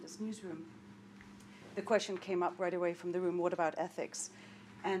here in this newsroom, the question came up right away from the room, what about ethics?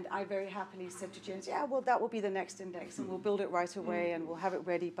 And I very happily said to James, yeah, well, that will be the next index, and we'll build it right away, and we'll have it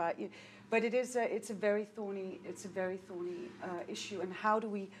ready. But it's a very thorny issue. And how do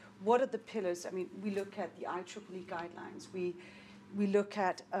we? What are the pillars? I mean, we look at the IEEE guidelines. We look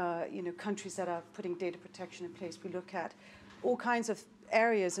at countries that are putting data protection in place. We look at all kinds of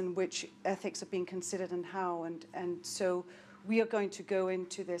areas in which ethics are being considered and how. And so we are going to go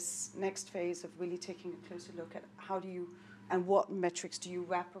into this next phase of really taking a closer look at how do you. And what metrics do you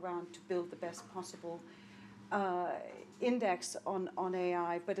wrap around to build the best possible index on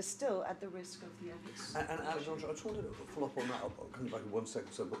AI, but is still at the risk of the ethics. And Alexandra, I just wanted to follow up on that. I'll come back in 1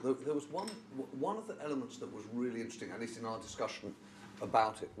 second. So, but there was one of the elements that was really interesting, at least in our discussion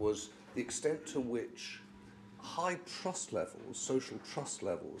about it, was the extent to which high trust levels, social trust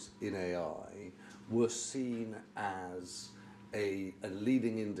levels in AI, were seen as a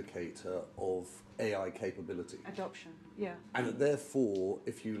leading indicator of AI capability. Adoption, yeah. And that therefore,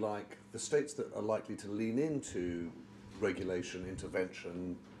 if you like, the states that are likely to lean into regulation,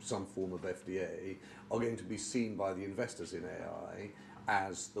 intervention, some form of FDA, are going to be seen by the investors in AI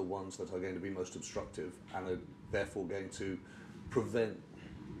as the ones that are going to be most obstructive and are therefore going to prevent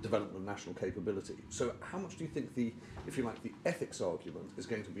development of national capability. So how much do you think the, if you like, the ethics argument is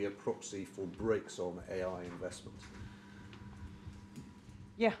going to be a proxy for brakes on AI investment?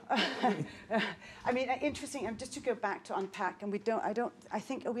 Yeah, I mean, interesting. Just to go back to unpack, and I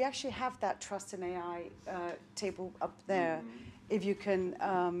think we actually have that trust in AI table up there. Mm-hmm. If you can,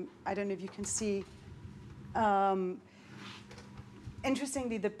 I don't know if you can see.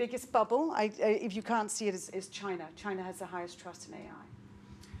 Interestingly, the biggest bubble, if you can't see it, is China. China has the highest trust in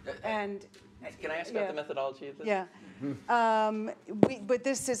AI. And can I ask about the methodology of this? Yeah. But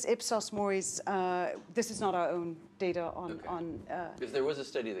this is Ipsos Mori's. This is not our own data on. Because there was a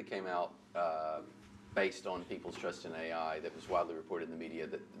study that came out based on people's trust in AI that was widely reported in the media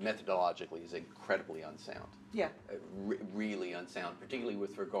that methodologically is incredibly unsound. Yeah. Really unsound, particularly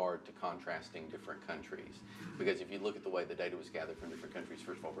with regard to contrasting different countries. Because if you look at the way the data was gathered from different countries,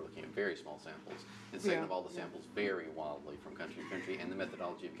 first of all, we're looking at very small samples. And second of all, the samples vary wildly from country to country, and the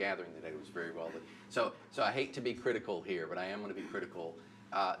methodology of gathering the data was very wildly. So I hate to be critical here, but I am going to be critical.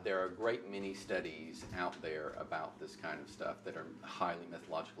 There are a great many studies out there about this kind of stuff that are highly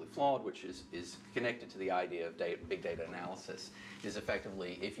methodologically flawed, which is connected to the idea of big data analysis, is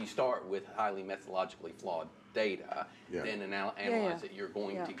effectively, if you start with highly methodologically flawed data, then analyze it, you're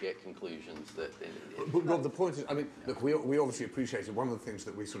going to get conclusions that... But Rob, the point is, I mean, look, we obviously appreciate it. One of the things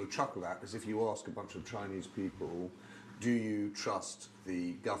that we sort of chuckle at is if you ask a bunch of Chinese people, do you trust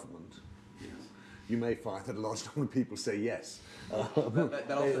the government? Yes. You may find that a large number of people say yes,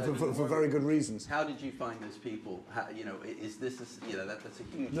 for very good reasons. How did you find those people? How, is this that's a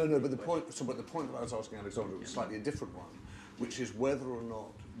huge... No, but the point that I was asking Alexandra was slightly a different one, which is whether or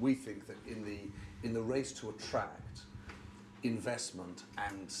not we think that in the race to attract investment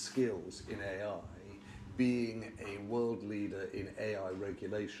and skills in AI, being a world leader in AI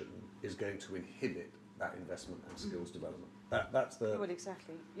regulation is going to inhibit that investment and skills development. That's the... Well,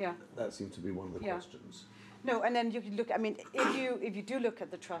 exactly, yeah. That seems to be one of the questions. No, and then you can look, I mean, if you do look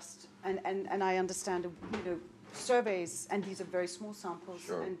at the trust, and I understand, surveys, and these are very small samples,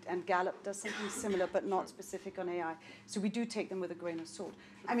 sure. and Gallup does something similar, but not specific on AI. So we do take them with a grain of salt.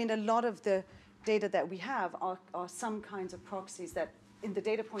 I mean, a lot of the data that we have are some kinds of proxies that, in the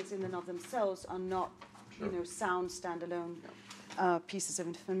data points in and of themselves, are not, sound standalone. Pieces of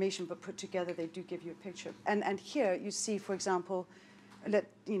information, but put together they do give you a picture. And here you see, for example,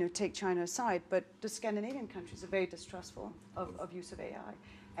 take China aside, but the Scandinavian countries are very distrustful of use of AI.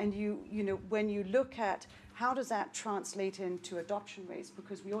 And when you look at how does that translate into adoption rates,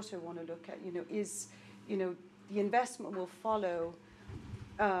 because we also want to look at, the investment will follow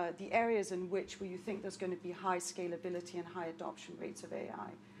the areas in where you think there's going to be high scalability and high adoption rates of AI,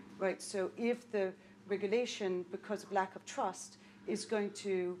 right? So if the regulation, because of lack of trust, is going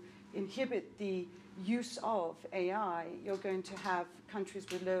to inhibit the use of AI, you're going to have countries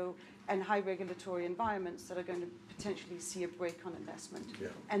with low and high regulatory environments that are going to potentially see a break on investment. Yeah.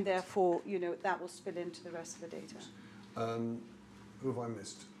 And therefore, that will spill into the rest of the data. Who have I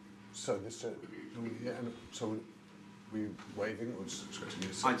missed? So we waving or just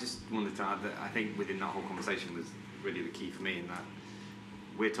continue? I just wanted to add that I think within that whole conversation was really the key for me in that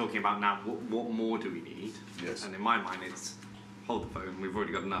we're talking about now what more do we need? Yes. And in my mind it's hold the phone, we've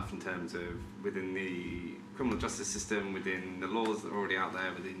already got enough in terms of within the criminal justice system, within the laws that are already out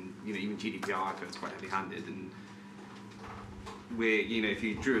there, within even GDPR, I feel it's quite heavy-handed, and if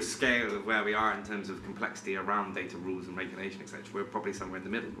you drew a scale of where we are in terms of complexity around data rules and regulation, etc., we're probably somewhere in the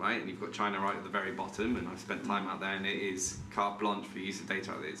middle, right? And you've got China right at the very bottom, and I've spent time out there, and it is carte blanche for use of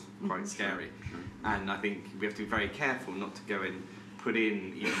data. It's quite scary. And I think we have to be very careful not to go and put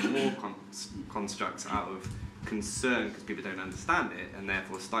in even more constructs out of concern because people don't understand it, and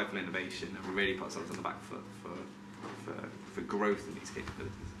therefore stifle innovation, and really put ourselves on the back foot for growth in these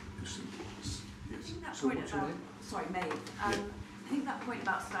capabilities. I think that point about, sorry, Maeve. I think that point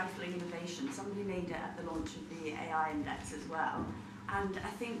about stifling innovation, somebody made it at the launch of the AI index as well. And I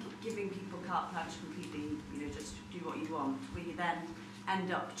think giving people carte blanche completely, just do what you want, we then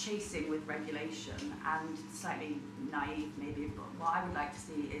end up chasing with regulation, and slightly naive maybe, but what I would like to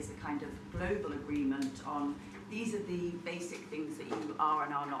see is a kind of global agreement on these are the basic things that you are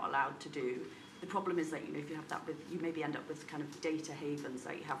and are not allowed to do. The problem is that, if you have that you maybe end up with kind of data havens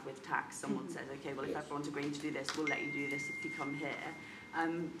like you have with tax. Someone says, okay, well, if everyone's agreeing to do this, we'll let you do this if you come here.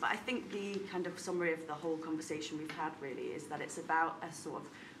 But I think the kind of summary of the whole conversation we've had really is that it's about a sort of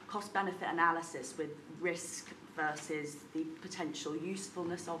cost-benefit analysis with risk versus the potential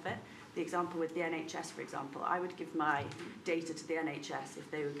usefulness of it. The example with the NHS, for example, I would give my data to the NHS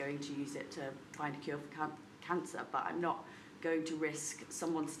if they were going to use it to find a cure for cancer, but I'm not going to risk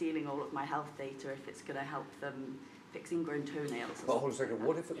someone stealing all of my health data if it's going to help them fix ingrown toenails. But hold on a second,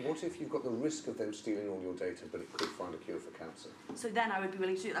 what if you've got the risk of them stealing all your data, but it could find a cure for cancer? So then I would be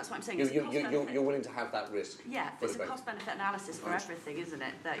willing to do it. That's what I'm saying. You're willing to have that risk? Yeah, it's a cost-benefit analysis for everything, isn't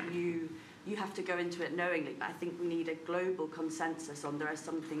it? That you have to go into it knowingly. But I think we need a global consensus on there are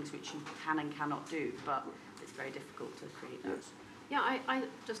some things which you can and cannot do, but it's very difficult to create that. Yes. Yeah, I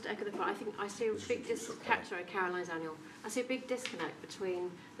just echo the point. I think I see a big Caroline's annual. I see a big disconnect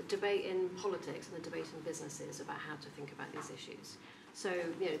between the debate in politics and the debate in businesses about how to think about these issues. So,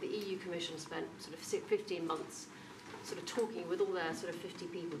 the EU Commission spent sort of 15 months sort of talking with all their sort of 50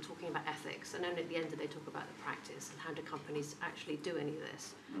 people talking about ethics, and then at the end they talk about the practice and how do companies actually do any of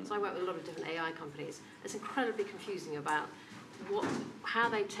this. So I work with a lot of different AI companies. It's incredibly confusing about how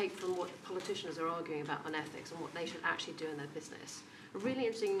they take from what politicians are arguing about on ethics and what they should actually do in their business. A really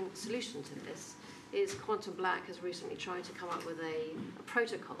interesting solution to this is Quantum Black has recently tried to come up with a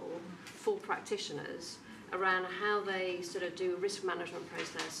protocol for practitioners around how they sort of do a risk management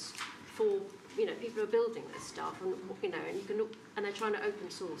process for people who are building this stuff, and and they're trying to open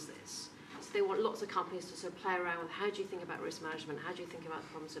source this. So they want lots of companies to sort of play around with how do you think about risk management, how do you think about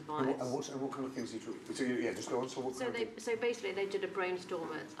problems of bias. And what kind of things are you talking? So yeah, just go on. So basically they did a brainstorm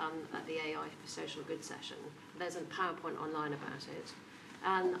at the AI for Social Good session. There's a PowerPoint online about it.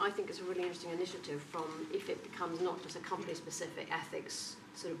 And I think it's a really interesting initiative from if it becomes not just a company-specific ethics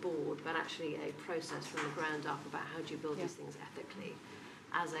sort of board, but actually a process from the ground up about how do you build these things ethically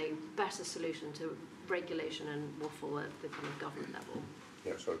as a better solution to regulation and waffle at the kind of government level.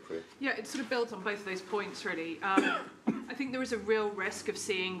 Yeah, sorry, Priya. Yeah, it sort of builds on both of those points, really. I think there is a real risk of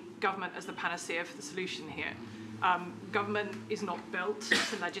seeing government as the panacea for the solution here. Government is not built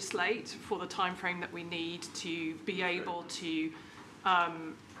to legislate for the time frame that we need to be able to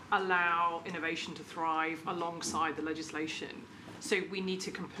allow innovation to thrive alongside the legislation. So we need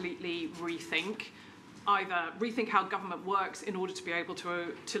to completely rethink how government works in order to be able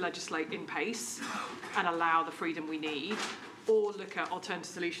to legislate in pace and allow the freedom we need, or look at alternative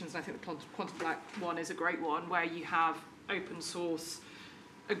solutions. And I think the Quantum Black one is a great one, where you have open source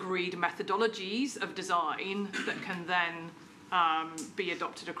agreed methodologies of design that can then be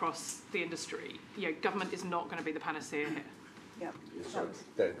adopted across the industry. Government is not going to be the panacea here. Yep. Sorry,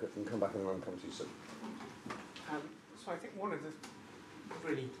 Dave, can come back and then come to you soon. So I think one of the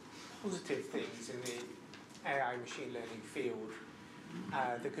really positive things in the AI machine learning field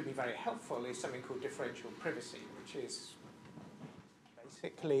that could be very helpful is something called differential privacy, which is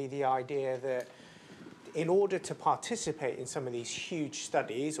basically the idea that in order to participate in some of these huge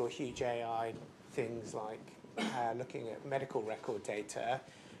studies or huge AI things like looking at medical record data,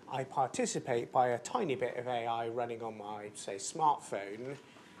 I participate by a tiny bit of AI running on my, say, smartphone,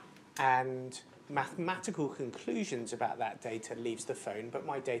 and mathematical conclusions about that data leaves the phone, but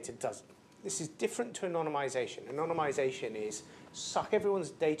my data doesn't. This is different to anonymization. Anonymization is suck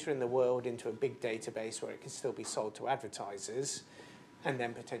everyone's data in the world into a big database where it can still be sold to advertisers, and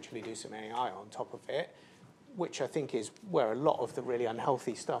then potentially do some AI on top of it, which I think is where a lot of the really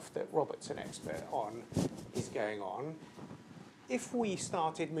unhealthy stuff that Robert's an expert on is going on. If we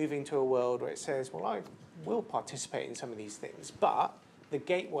started moving to a world where it says, well, I will participate in some of these things, but the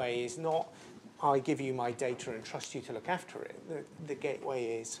gateway is not, I give you my data and trust you to look after it. The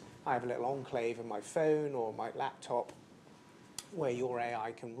gateway is, I have a little enclave in my phone or my laptop where your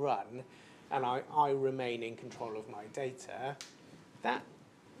AI can run, and I remain in control of my data. that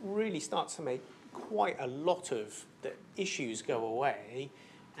really starts to make quite a lot of the issues go away,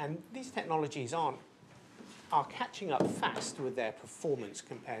 and these technologies are catching up fast with their performance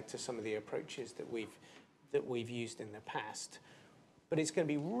compared to some of the approaches that we've used in the past. But it's going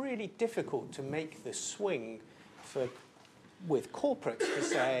to be really difficult to make the swing with corporates to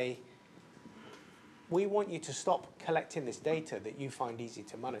say, we want you to stop collecting this data that you find easy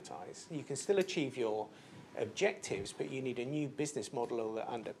to monetize. You can still achieve your objectives, but you need a new business model that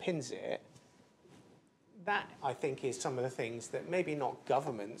underpins it. That, I think, is some of the things that maybe not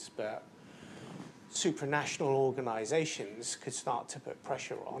governments, but supranational organizations could start to put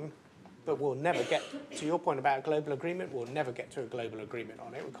pressure on. But we'll never get, to your point about a global agreement, we'll never get to a global agreement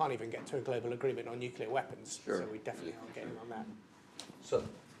on it. We can't even get to a global agreement on nuclear weapons. Sure. So we definitely aren't getting on that. So,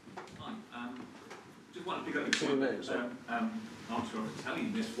 hi. Just want to pick up your point. I'm sure I can tell you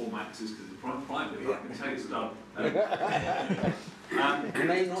misformat is because it's private, but I can tell you it's done. It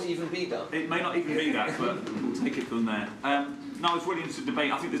may not even be done. It may not even be that, but we'll take it from there. No, I was really interested in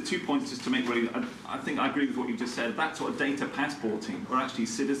debate. I think there's 2 points just to make really. I think I agree with what you just said. That sort of data passporting, where actually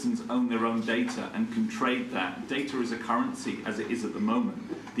citizens own their own data and can trade that. Data is a currency as it is at the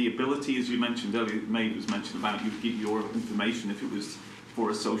moment. The ability, as you mentioned earlier, Maeve was mentioned about you give your information if it was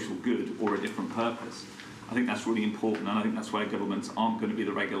for a social good or a different purpose. I think that's really important, and I think that's where governments aren't going to be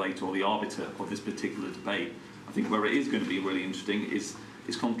the regulator or the arbiter of this particular debate. I think where it is going to be really interesting is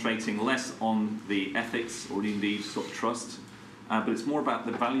concentrating less on the ethics or indeed sort of trust, but it's more about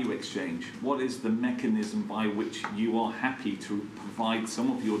the value exchange. What is the mechanism by which you are happy to provide some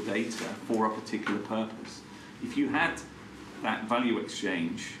of your data for a particular purpose? If you had that value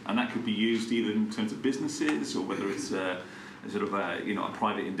exchange, and that could be used either in terms of businesses or whether it's sort of a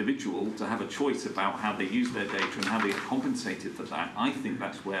private individual to have a choice about how they use their data and how they are compensated for that, I think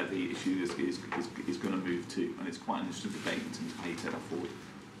that's where the issue is going to move to, and it's quite an interesting debate in terms of how you take that forward.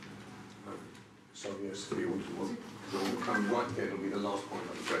 So yes, we'll come right together. It'll be the last point.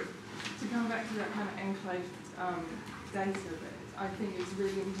 That'd be great. To come back to that kind of enclave data bit, I think it's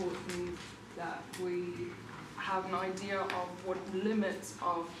really important that we have an idea of what the limits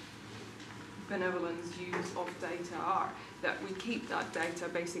of benevolence use of data are, that we keep that data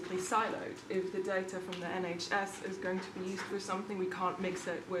basically siloed. If the data from the NHS is going to be used for something, we can't mix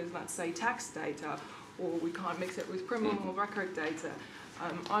it with, let's say, tax data, or we can't mix it with criminal record data.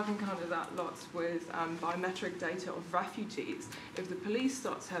 I've encountered that lots with biometric data of refugees. If the police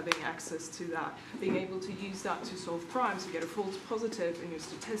starts having access to that, being able to use that to solve crimes, you get a false positive in your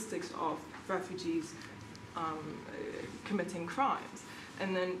statistics of refugees committing crimes.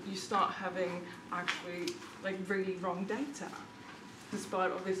 And then you start having actually like really wrong data,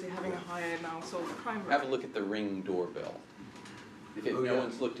 despite obviously having a higher now solved crime rate. Have a look at the Ring doorbell. No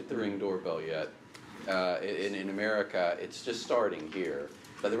one's looked at the Ring doorbell yet. In America, it's just starting here.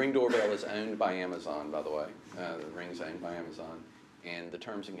 But the Ring doorbell is owned by Amazon, by the way. The Ring's owned by Amazon. And the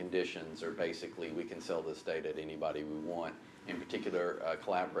terms and conditions are basically we can sell this data to anybody we want. In particular,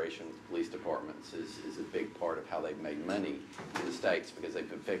 collaboration with police departments is a big part of how they've made money in the States, because they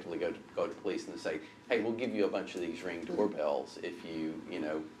effectively go to police and they say, hey, we'll give you a bunch of these Ring doorbells if you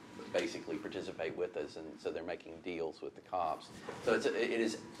basically participate with us. And so they're making deals with the cops. So it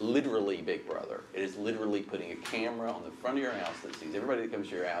is literally Big Brother. It is literally putting a camera on the front of your house that sees everybody that comes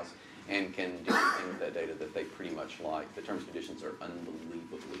to your house and can do anything with that data that they pretty much like. The terms and conditions are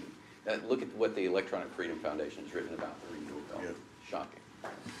unbelievably. Look at what the Electronic Freedom Foundation has written about the Ring doorbell. Yeah. Shocking.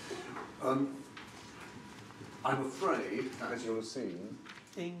 I'm afraid, as you'll have seen,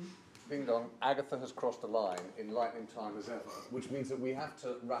 ding dong, Agatha has crossed a line in lightning time as ever, which means that we have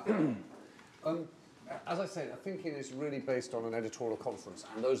to wrap up. As I said, ThinkIn is really based on an editorial conference,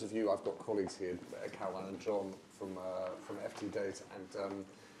 and those of you, I've got colleagues here, Caroline and John from FT Data,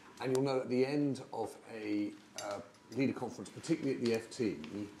 and you'll know at the end of a leader conference, particularly at the FT,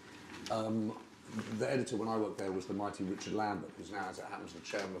 the editor when I worked there was the mighty Richard Lambert, who's now, as it happens, the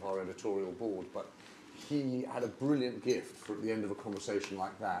chairman of our editorial board, but he had a brilliant gift for at the end of a conversation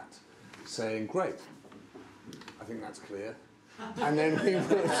like that, saying, great, I think that's clear. And then we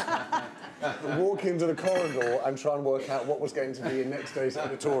would walk into the corridor and try and work out what was going to be in next day's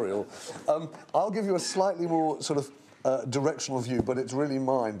editorial. I'll give you a slightly more sort of directional view, but it's really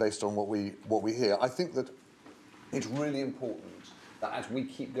mine based on what we hear. I think that it's really important that as we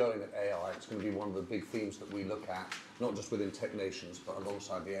keep going at AI, it's going to be one of the big themes that we look at, not just within Tech Nations, but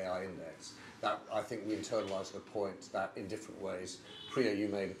alongside the AI Index. That I think we internalise the point that in different ways, Priya, you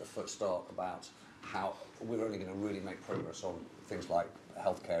made at the start about how we're only going to really make progress on things like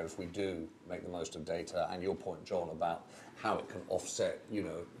healthcare if we do make the most of data, and your point, John, about how it can offset,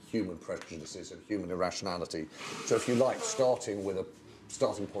 human prejudices and human irrationality. So if you like, starting with a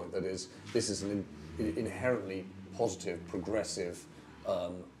starting point that is, this is an inherently positive, progressive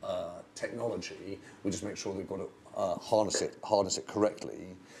technology, we just make sure we've got to harness it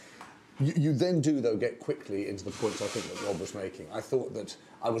correctly. You then do, though, get quickly into the points I think that Rob was making. I thought that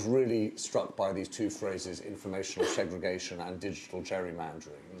I was really struck by these two phrases, informational segregation and digital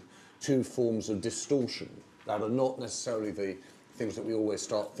gerrymandering, two forms of distortion that are not necessarily the things that we always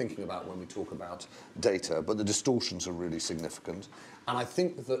start thinking about when we talk about data, but the distortions are really significant. And I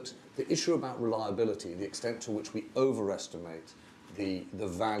think that the issue about reliability, the extent to which we overestimate the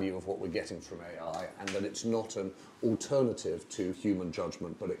value of what we're getting from AI, and that it's not an alternative to human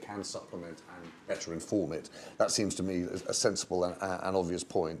judgment, but it can supplement and better inform it. That seems to me a sensible and obvious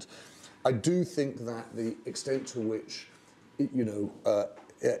point. I do think that the extent to which,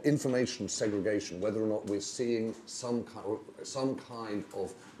 information segregation, whether or not we're seeing some kind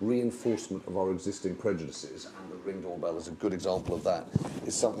of reinforcement of our existing prejudices, and the Ring doorbell is a good example of that,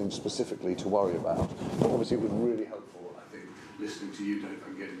 is something specifically to worry about. But obviously it was really helpful, I think, listening to you, Dave,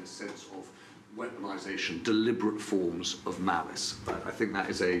 and getting a sense of weaponization, deliberate forms of malice. I think that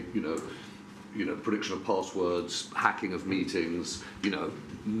is a, prediction of passwords, hacking of meetings,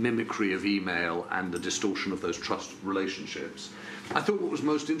 mimicry of email, and the distortion of those trust relationships. I thought what was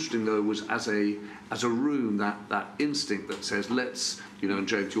most interesting, though, was as a room, that instinct that says, let's, and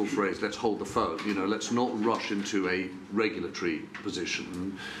James, your phrase, let's hold the phone, let's not rush into a regulatory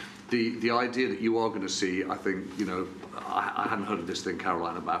position. The idea that you are going to see, I think, I hadn't heard of this thing,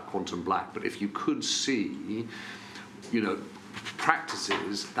 Caroline, about quantum black, but if you could see,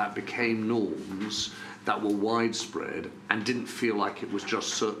 practices that became norms that were widespread and didn't feel like it was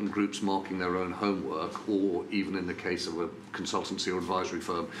just certain groups marking their own homework, or even in the case of a consultancy or advisory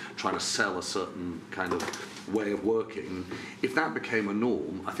firm trying to sell a certain kind of way of working, if that became a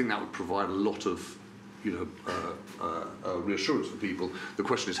norm, I think that would provide a lot of reassurance for people. The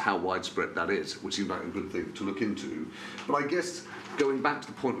question is how widespread that is, which seems like a good thing to look into. But I guess going back to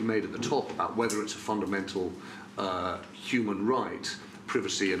the point we made at the top about whether it's a fundamental human right,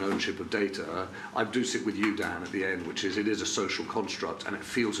 privacy and ownership of data, I do sit with you, Dan, at the end, which is it is a social construct, and it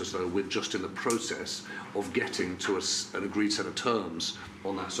feels as though we're just in the process of getting to an agreed set of terms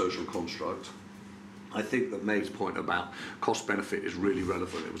on that social construct. I think that Maeve's point about cost benefit is really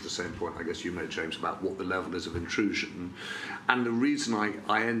relevant. It was the same point I guess you made, James, about what the level is of intrusion. And the reason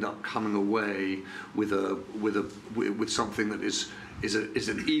I end up coming away with something that is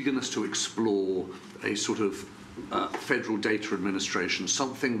an eagerness to explore a sort of federal data administration,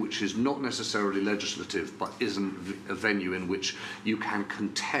 something which is not necessarily legislative but isn't a venue in which you can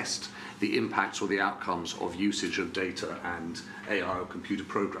contest the impacts or the outcomes of usage of data and AI or computer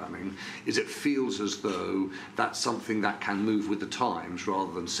programming, is it feels as though that's something that can move with the times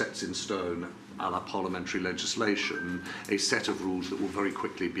rather than sets in stone a la parliamentary legislation, a set of rules that will very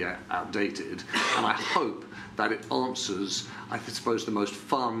quickly be outdated. And I hope that it answers, I suppose, the most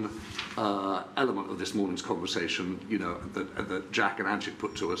fun element of this morning's conversation, that Jack and Anchit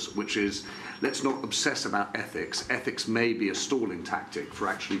put to us, which is, let's not obsess about ethics. Ethics may be a stalling tactic for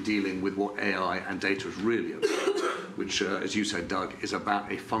actually dealing with what AI and data is really about, which, as you said, Doug, is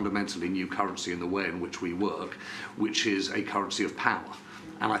about a fundamentally new currency in the way in which we work, which is a currency of power.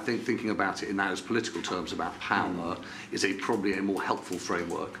 And I think thinking about it in those political terms about power is probably a more helpful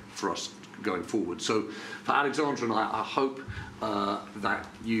framework for us going forward. So for Alexandra and I hope that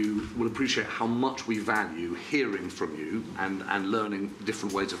you will appreciate how much we value hearing from you and learning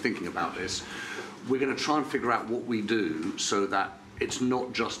different ways of thinking about this. We're going to try and figure out what we do so that it's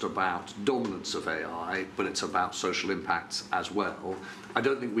not just about dominance of AI, but it's about social impacts as well. I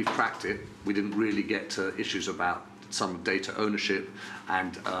don't think we've cracked it. We didn't really get to issues about some data ownership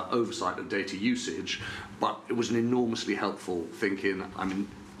and oversight of data usage, but it was an enormously helpful think-in. I'm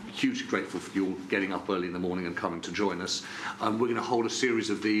hugely grateful for you all getting up early in the morning and coming to join us. We're going to hold a series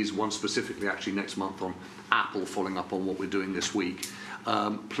of these, one specifically actually next month on Apple, following up on what we're doing this week.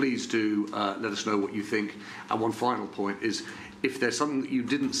 Please do let us know what you think. And one final point is, if there's something that you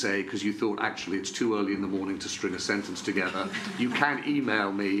didn't say because you thought actually it's too early in the morning to string a sentence together, you can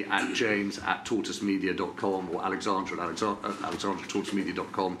email me at james@tortoisemedia.com or Alexandra at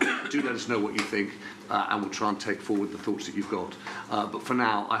alexandra@tortoisemedia.com. Do let us know what you think, and we'll try and take forward the thoughts that you've got. But for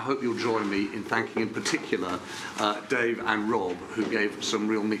now, I hope you'll join me in thanking in particular Dave and Rob, who gave some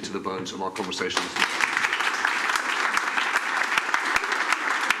real meat to the bones of our conversations.